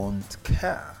don't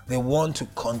care. They want to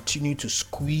continue to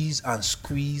squeeze and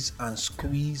squeeze and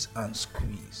squeeze and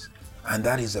squeeze. And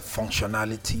that is a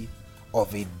functionality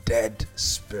of a dead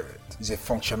spirit. It's a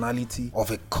functionality of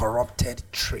a corrupted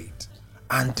trait.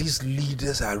 And these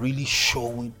leaders are really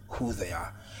showing who they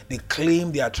are. They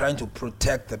claim they are trying to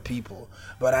protect the people,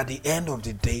 but at the end of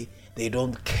the day, they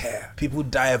don't care. People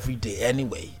die every day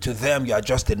anyway. To them, you are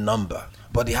just a number,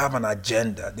 but they have an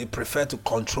agenda. They prefer to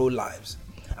control lives.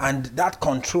 And that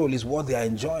control is what they are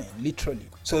enjoying, literally.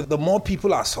 So the more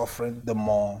people are suffering, the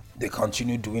more they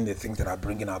continue doing the things that are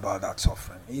bringing about that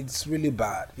suffering. It's really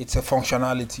bad. It's a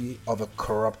functionality of a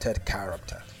corrupted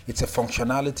character. It's a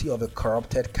functionality of a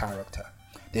corrupted character.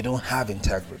 They don't have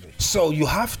integrity. So you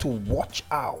have to watch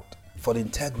out for the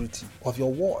integrity of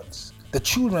your words. The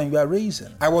children you are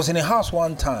raising. I was in a house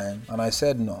one time and I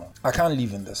said, no, I can't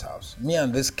live in this house. Me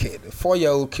and this kid, a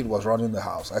 4-year-old kid was running the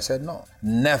house. I said, no,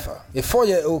 never. A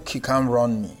 4-year-old kid can't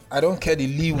run me. I don't care the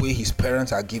leeway his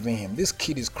parents are giving him. This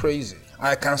kid is crazy.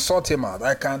 I can sort him out.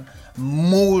 I can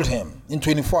mold him in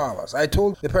 24 hours. I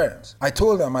told the parents. I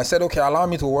told them, I said, okay, allow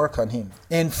me to work on him.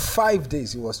 In 5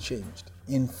 days, he was changed.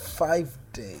 In 5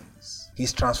 days,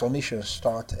 his transformation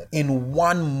started. In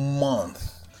 1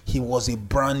 month, he was a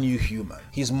brand new human.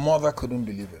 His mother couldn't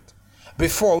believe it.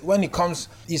 Before, when he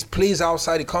plays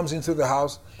outside, he comes into the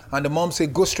house, and the mom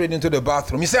said, go straight into the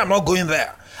bathroom. He said, I'm not going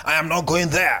there. I am not going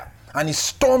there. And he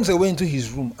storms away into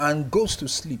his room and goes to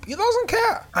sleep. He doesn't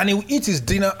care. And he will eat his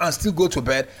dinner and still go to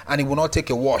bed, and he will not take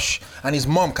a wash. And his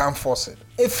mom can't force it.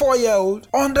 A 4-year-old,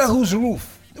 under whose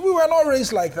roof? We were not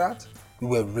raised like that. We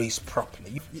were raised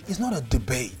properly. It's not a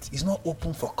debate. It's not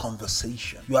open for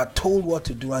conversation. You are told what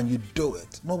to do and you do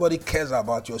it. Nobody cares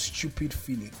about your stupid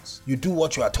feelings. You do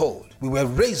what you are told. We were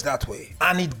raised that way.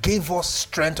 And it gave us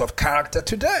strength of character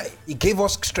today. It gave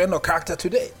us strength of character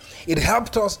today. It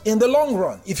helped us in the long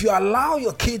run. If you allow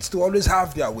your kids to always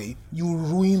have their way, you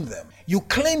ruin them. You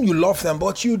claim you love them,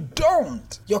 but you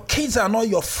don't. Your kids are not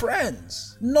your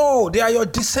friends. No, they are your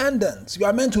descendants. You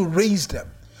are meant to raise them.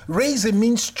 Raising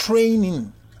means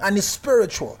training, and it's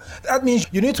spiritual. That means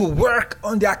you need to work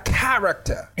on their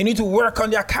character. You need to work on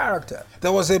their character.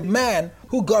 There was a man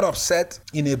who got upset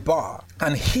in a bar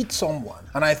and hit someone.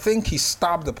 And I think he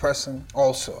stabbed the person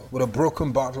also with a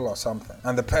broken bottle or something.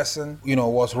 And the person,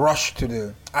 was rushed to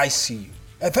the ICU.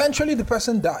 Eventually, the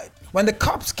person died. When the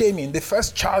cops came in, they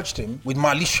first charged him with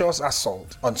malicious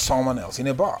assault on someone else in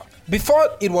a bar. Before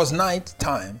it was night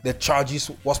time, the charges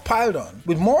was piled on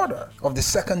with murder of the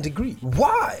 2nd degree.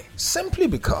 Why? Simply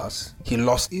because he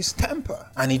lost his temper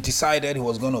and he decided he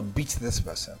was going to beat this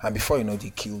person. And before you know it,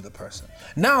 he killed the person.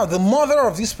 Now, the mother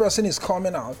of this person is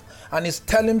coming out and is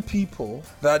telling people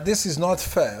that this is not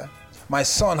fair. My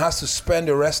son has to spend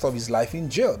the rest of his life in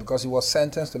jail because he was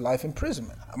sentenced to life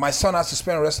imprisonment. My son has to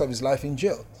spend the rest of his life in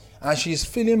jail. And she's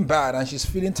feeling bad and she's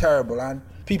feeling terrible, and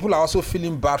people are also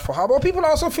feeling bad for her. But people are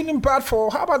also feeling bad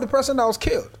for, how about the person that was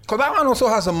killed? Because that one also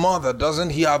has a mother. Doesn't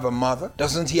he have a mother?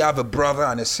 Doesn't he have a brother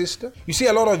and a sister? You see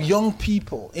a lot of young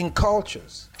people in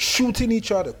cultures shooting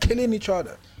each other, killing each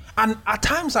other. And at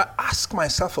times I ask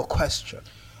myself a question.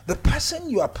 The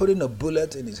person you are putting a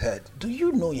bullet in his head, do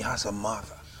you know he has a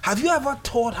mother? Have you ever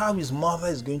thought how his mother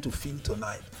is going to feel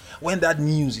tonight when that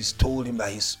news is told him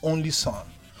that his only son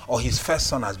or his first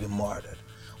son has been murdered?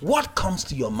 What comes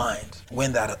to your mind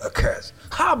when that occurs?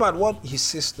 How about what his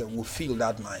sister will feel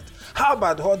that night? How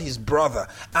about what his brother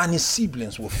and his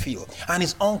siblings will feel and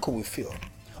his uncle will feel?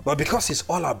 But because it's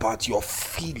all about your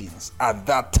feelings at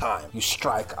that time, you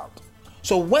strike out.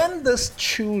 So when this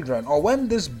children or when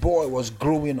this boy was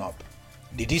growing up,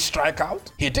 did he strike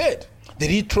out? He did. Did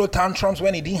he throw tantrums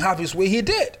when he didn't have his way? He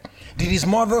did. Did his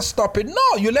mother stop it?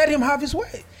 No, you let him have his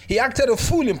way. He acted a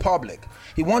fool in public.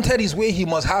 He wanted his way, he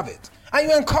must have it. And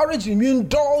you encouraged him, you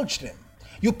indulged him.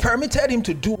 You permitted him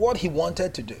to do what he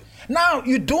wanted to do. Now,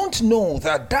 you don't know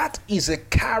that that is a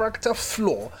character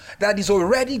flaw that is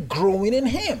already growing in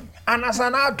him. And as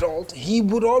an adult, he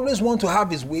would always want to have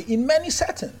his way in many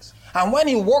settings. And when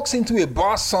he walks into a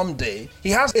bar someday, he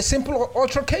has a simple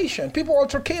altercation. People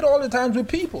altercate all the time with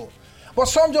people. But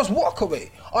some just walk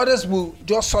away. Others will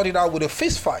just sort it out with a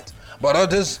fist fight. But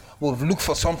others will look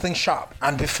for something sharp.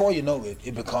 And before you know it,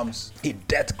 it becomes a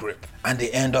death grip. And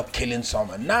they end up killing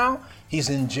someone. Now he's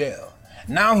in jail.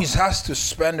 Now he has to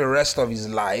spend the rest of his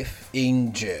life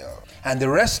in jail. And the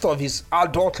rest of his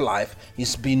adult life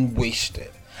is being wasted.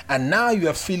 And now you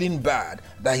are feeling bad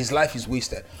that his life is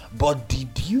wasted. But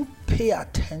did you pay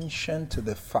attention to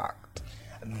the fact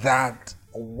that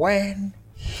when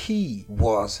he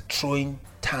was throwing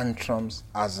tantrums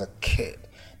as a kid,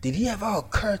 did it ever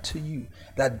occur to you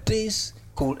that this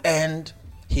could end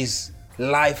his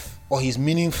life or his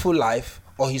meaningful life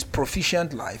or his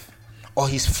proficient life or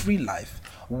his free life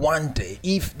one day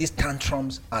if these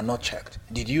tantrums are not checked?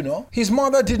 Did you know? His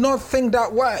mother did not think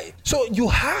that way. So you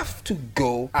have to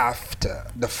go after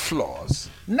the flaws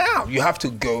now. You have to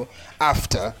go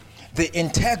after the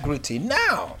integrity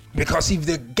now. Because if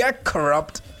they get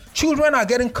corrupt, children are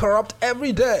getting corrupt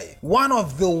every day. One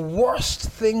of the worst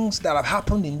things that have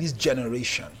happened in this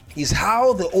generation is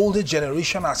how the older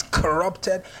generation has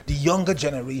corrupted the younger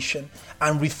generation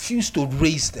and refused to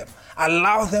raise them,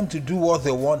 allow them to do what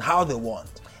they want, how they want.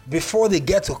 Before they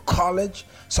get to college,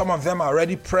 some of them are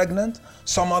already pregnant,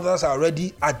 some others are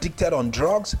already addicted on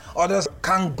drugs, others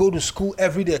can't go to school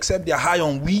every day except they're high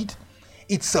on weed.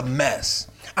 It's a mess.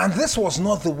 And this was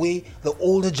not the way the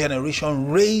older generation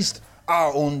raised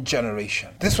our own generation.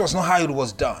 This was not how it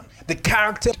was done. The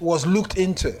character was looked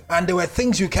into, and there were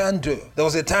things you can't do. There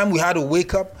was a time we had to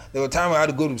wake up, there was a time we had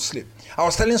to go to sleep. I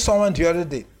was telling someone the other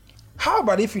day, how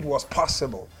about if it was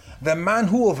possible, the man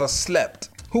who overslept,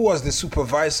 who was the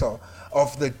supervisor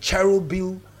of the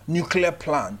Chernobyl nuclear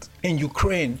plant in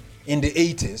Ukraine in the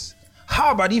 80s,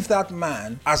 how about if that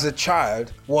man, as a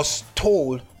child, was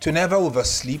told to never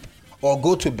oversleep or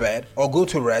go to bed or go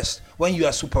to rest when you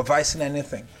are supervising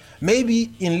anything?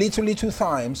 Maybe in little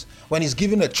times, when he's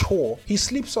given a chore, he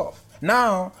sleeps off.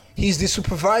 Now, he's the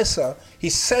supervisor, he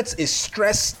sets a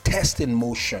stress test in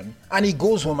motion, and he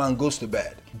goes home and goes to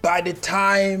bed. By the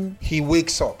time he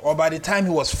wakes up, or by the time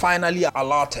he was finally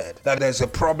alerted that there's a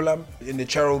problem in the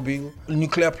Chernobyl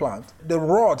nuclear plant, the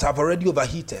rods have already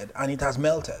overheated and it has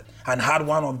melted and had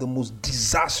one of the most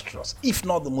disastrous, if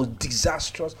not the most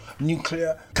disastrous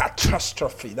nuclear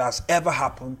catastrophe that's ever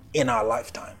happened in our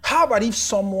lifetime. How about if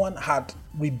someone had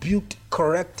rebuked,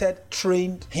 corrected,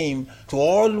 trained him to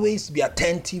always be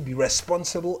attentive, be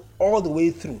responsible all the way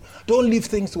through? Don't leave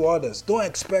things to others. Don't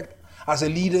expect as a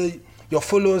leader your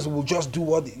followers will just do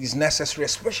what is necessary,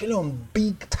 especially on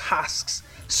big tasks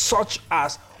such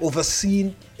as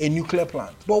overseeing a nuclear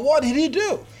plant. But what did he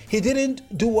do? He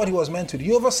didn't do what he was meant to do.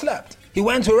 He overslept. He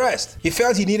went to rest. He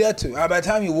felt he needed to. And by the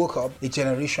time he woke up, a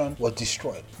generation was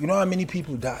destroyed. You know how many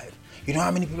people died? You know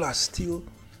how many people are still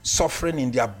suffering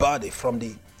in their body from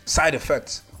the side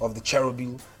effects of the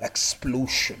Chernobyl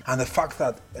explosion, and the fact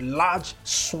that large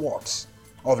swaths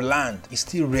of land is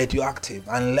still radioactive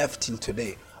and left till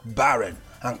today, barren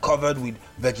and covered with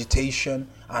vegetation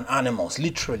and animals.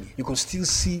 Literally, you could still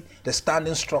see the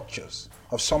standing structures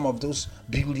of some of those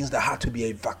buildings that had to be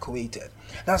evacuated.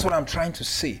 That's what I'm trying to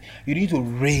say. You need to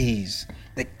raise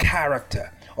the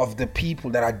character of the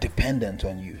people that are dependent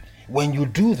on you. When you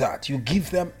do that, you give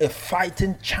them a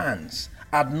fighting chance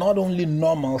at not only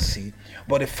normalcy,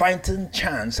 but a fighting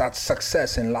chance at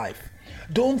success in life.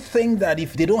 Don't think that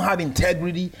if they don't have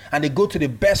integrity and they go to the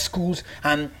best schools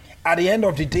and at the end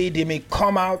of the day they may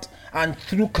come out and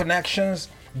through connections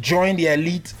join the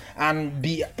elite and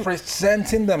be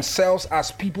presenting themselves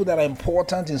as people that are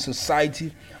important in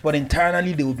society, but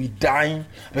internally they will be dying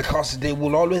because they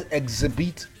will always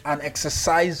exhibit and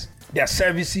exercise their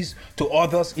services to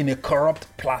others in a corrupt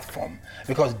platform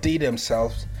because they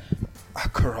themselves are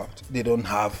corrupt. They don't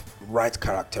have right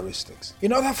characteristics.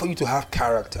 In order for you to have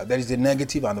character, there is the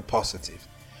negative and the positive.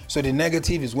 So the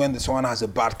negative is when someone has a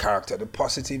bad character. The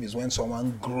positive is when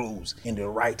someone grows in the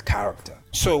right character.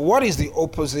 So what is the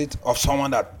opposite of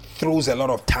someone that throws a lot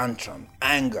of tantrum?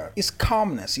 Anger. It's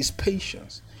calmness, it's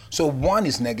patience. So one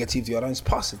is negative, the other is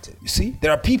positive. You see,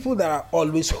 there are people that are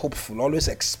always hopeful, always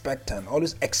expectant,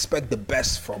 always expect the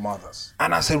best from others.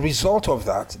 And as a result of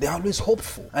that, they're always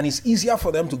hopeful. And it's easier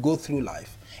for them to go through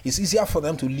life. It's easier for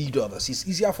them to lead others. It's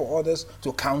easier for others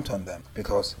to count on them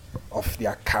because of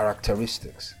their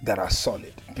characteristics that are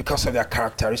solid. Because of their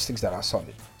characteristics that are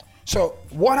solid. So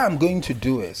what I'm going to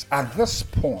do is, at this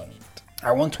point,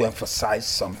 I want to emphasize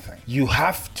something. You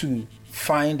have to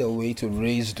find a way to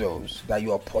raise those that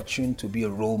you are opportune to be a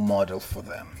role model for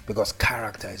them, because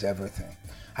character is everything.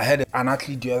 I heard an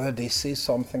athlete the other day say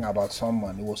something about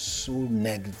someone. It was so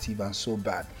negative and so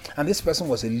bad. And this person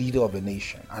was a leader of a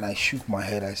nation. And I shook my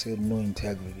head. I said, no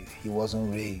integrity. He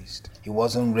wasn't raised. He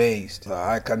wasn't raised.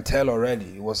 I can tell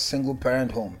already. It was single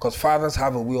parent home. Because fathers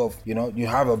have a way of, you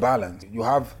have a balance. You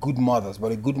have good mothers,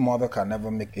 but a good mother can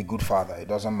never make a good father. It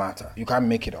doesn't matter. You can't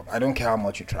make it up. I don't care how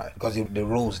much you try, because the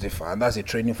roles differ. And that's a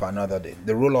training for another day.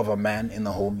 The role of a man in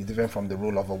the home is different from the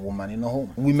role of a woman in the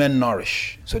home. Women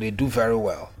nourish, so they do very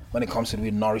well when it comes to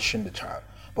doing nourishing the child.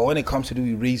 But when it comes to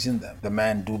doing raising them, the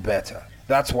man do better.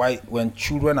 That's why when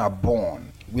children are born,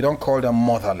 we don't call them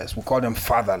motherless, we call them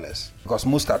fatherless. Because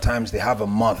most of the times they have a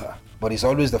mother, but it's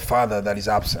always the father that is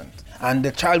absent. And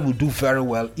the child will do very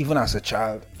well, even as a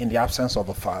child, in the absence of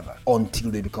a father,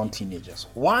 until they become teenagers.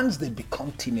 Once they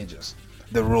become teenagers,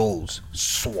 the roles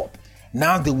swap.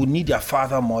 Now they will need their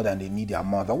father more than they need their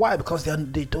mother. Why? Because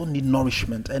they don't need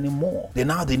nourishment anymore. They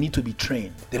need to be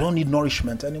trained. They don't need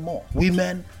nourishment anymore.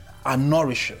 Women are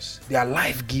nourishers. They are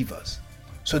life givers.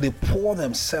 So they pour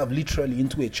themselves literally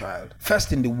into a child,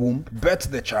 first in the womb,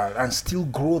 birth the child, and still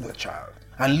grow the child,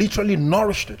 and literally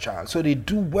nourish the child. So they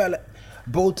do well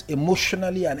both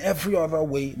emotionally and every other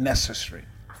way necessary.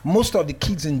 Most of the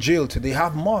kids in jail today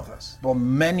have mothers, but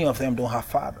many of them don't have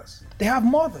fathers. They have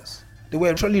mothers. They were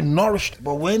literally nourished,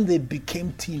 but when they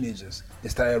became teenagers, they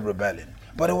started rebelling.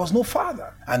 But there was no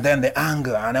father. And then the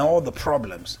anger and all the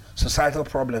problems, societal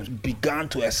problems, began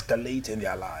to escalate in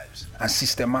their lives. And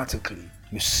systematically,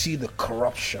 you see the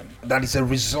corruption that is a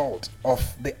result of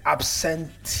the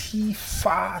absentee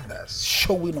fathers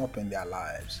showing up in their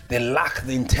lives. They lack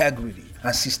the integrity,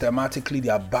 and systematically they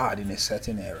are bad in a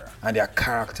certain area, and their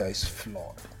character is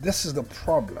flawed. This is the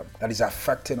problem that is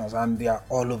affecting us, and they are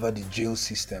all over the jail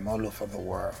system, all over the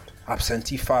world.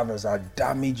 Absentee fathers are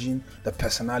damaging the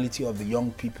personality of the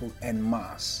young people en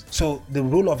masse. So the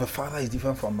role of a father is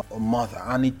different from a mother,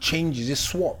 and it changes, it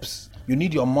swaps. You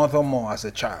need your mother more as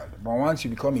a child, but once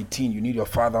you become a teen, you need your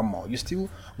father more. You still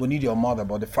will need your mother,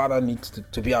 but the father needs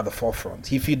to be at the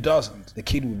forefront. If he doesn't, the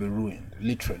kid will be ruined,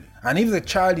 literally. And if the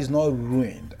child is not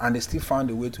ruined and they still find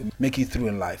a way to make it through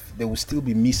in life, they will still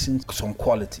be missing some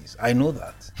qualities. I know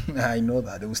that. I know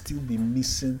that. They will still be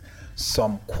missing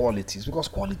some qualities, because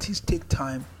qualities take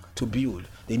time to build.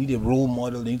 They need a role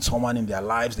model, they need someone in their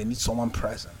lives, they need someone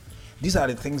present. These are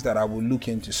the things that I will look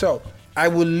into. So I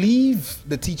will leave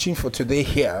the teaching for today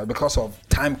here because of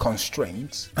time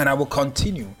constraints, and I will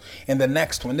continue in the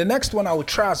next one. The next one I will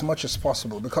try as much as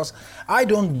possible, because I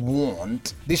don't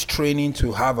want this training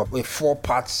to have a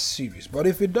 4-part series. But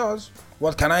if it does,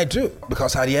 what can I do?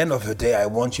 Because at the end of the day, I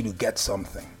want you to get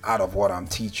something out of what I'm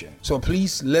teaching. So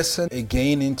please listen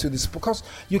again into this, because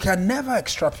you can never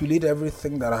extrapolate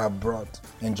everything that I have brought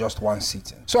in just one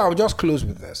sitting. So I will just close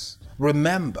with this.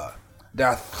 Remember, there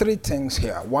are 3 things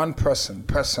here. One person,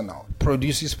 personal,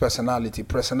 produces personality.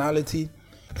 Personality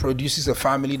produces a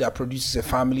family that produces a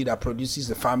family that produces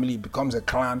a family. It becomes a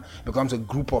clan, becomes a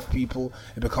group of people.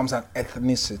 It becomes an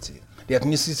ethnicity. The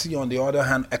ethnicity, on the other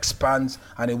hand, expands,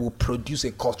 and it will produce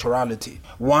a culturality.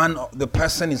 The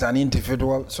person is an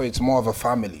individual, so it's more of a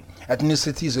family.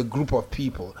 Ethnicity is a group of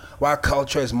people, while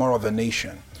culture is more of a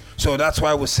nation. So that's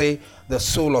why we say the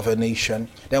soul of a nation,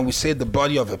 then we say the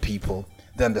body of a people,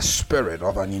 than the spirit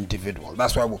of an individual.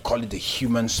 That's why we call it the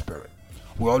human spirit.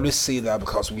 We always say that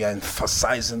because we are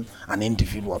emphasizing an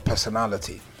individual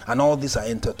personality, and all these are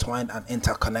intertwined and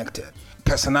interconnected.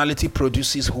 Personality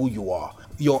produces who you are.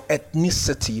 Your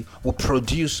ethnicity will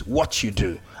produce what you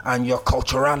do, and your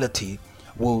culturality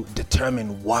will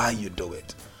determine why you do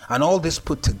it. And all this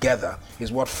put together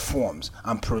is what forms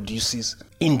and produces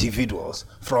individuals,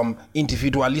 from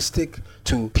individualistic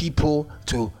to people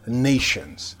to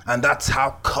nations. And that's how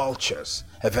cultures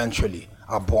eventually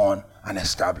are born and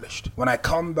established. When I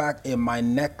come back in my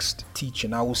next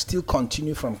teaching, I will still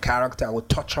continue from character. I will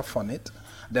touch up on it.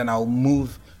 Then I'll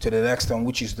move to the next one,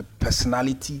 which is the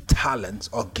personality, talents,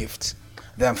 or gifts.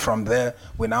 Then from there,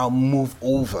 we now move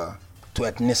over to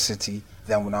ethnicity.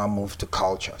 Then we now move to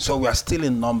culture. So we are still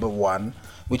in number 1,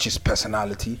 which is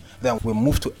personality. Then we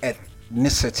move to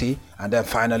ethnicity, and then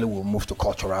finally we'll move to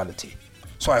culturality.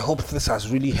 So I hope this has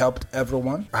really helped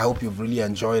everyone. I hope you've really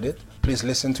enjoyed it. Please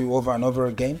listen to it over and over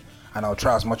again, and I'll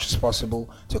try as much as possible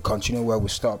to continue where we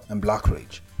stop in Black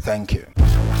Rage. Thank you.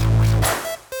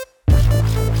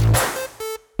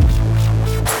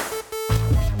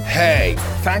 Hey,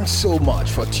 thanks so much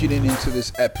for tuning into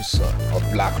this episode of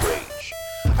Black Rage.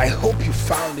 I hope you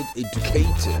found it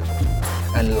educative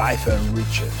and life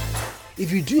enriching.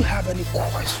 If you do have any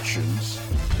questions,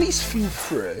 please feel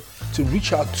free to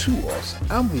reach out to us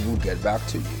and we will get back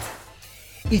to you.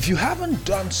 If you haven't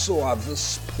done so at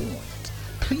this point,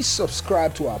 please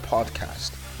subscribe to our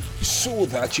podcast so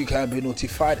that you can be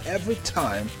notified every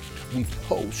time we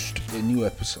post a new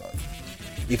episode.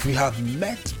 If we have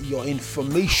met your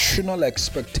informational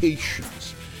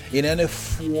expectations in any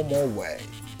form or way,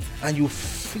 and you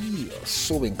feel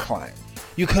so inclined,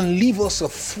 you can leave us a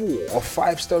 4 or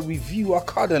 5-star review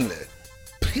accordingly.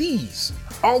 Please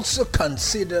also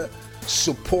consider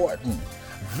supporting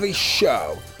this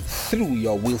show through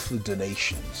your willful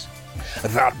donations.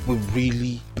 That would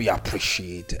really be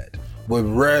appreciated. We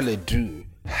rarely do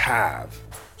have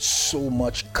so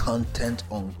much content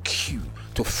on queue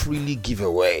to freely give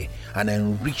away and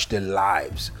enrich the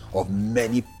lives of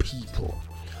many people.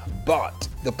 But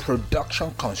the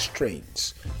production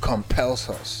constraints compels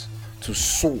us to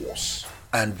source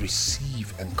and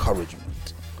receive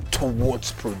encouragement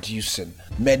towards producing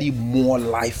many more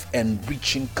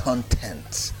life-enriching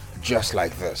contents just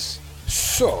like this.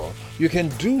 So you can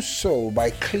do so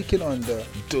by clicking on the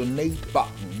donate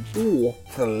button or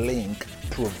the link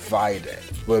provided.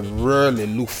 We really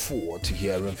look forward to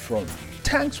hearing from you.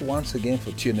 Thanks once again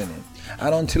for tuning in,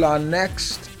 and until our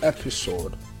next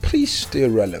episode, please stay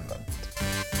relevant.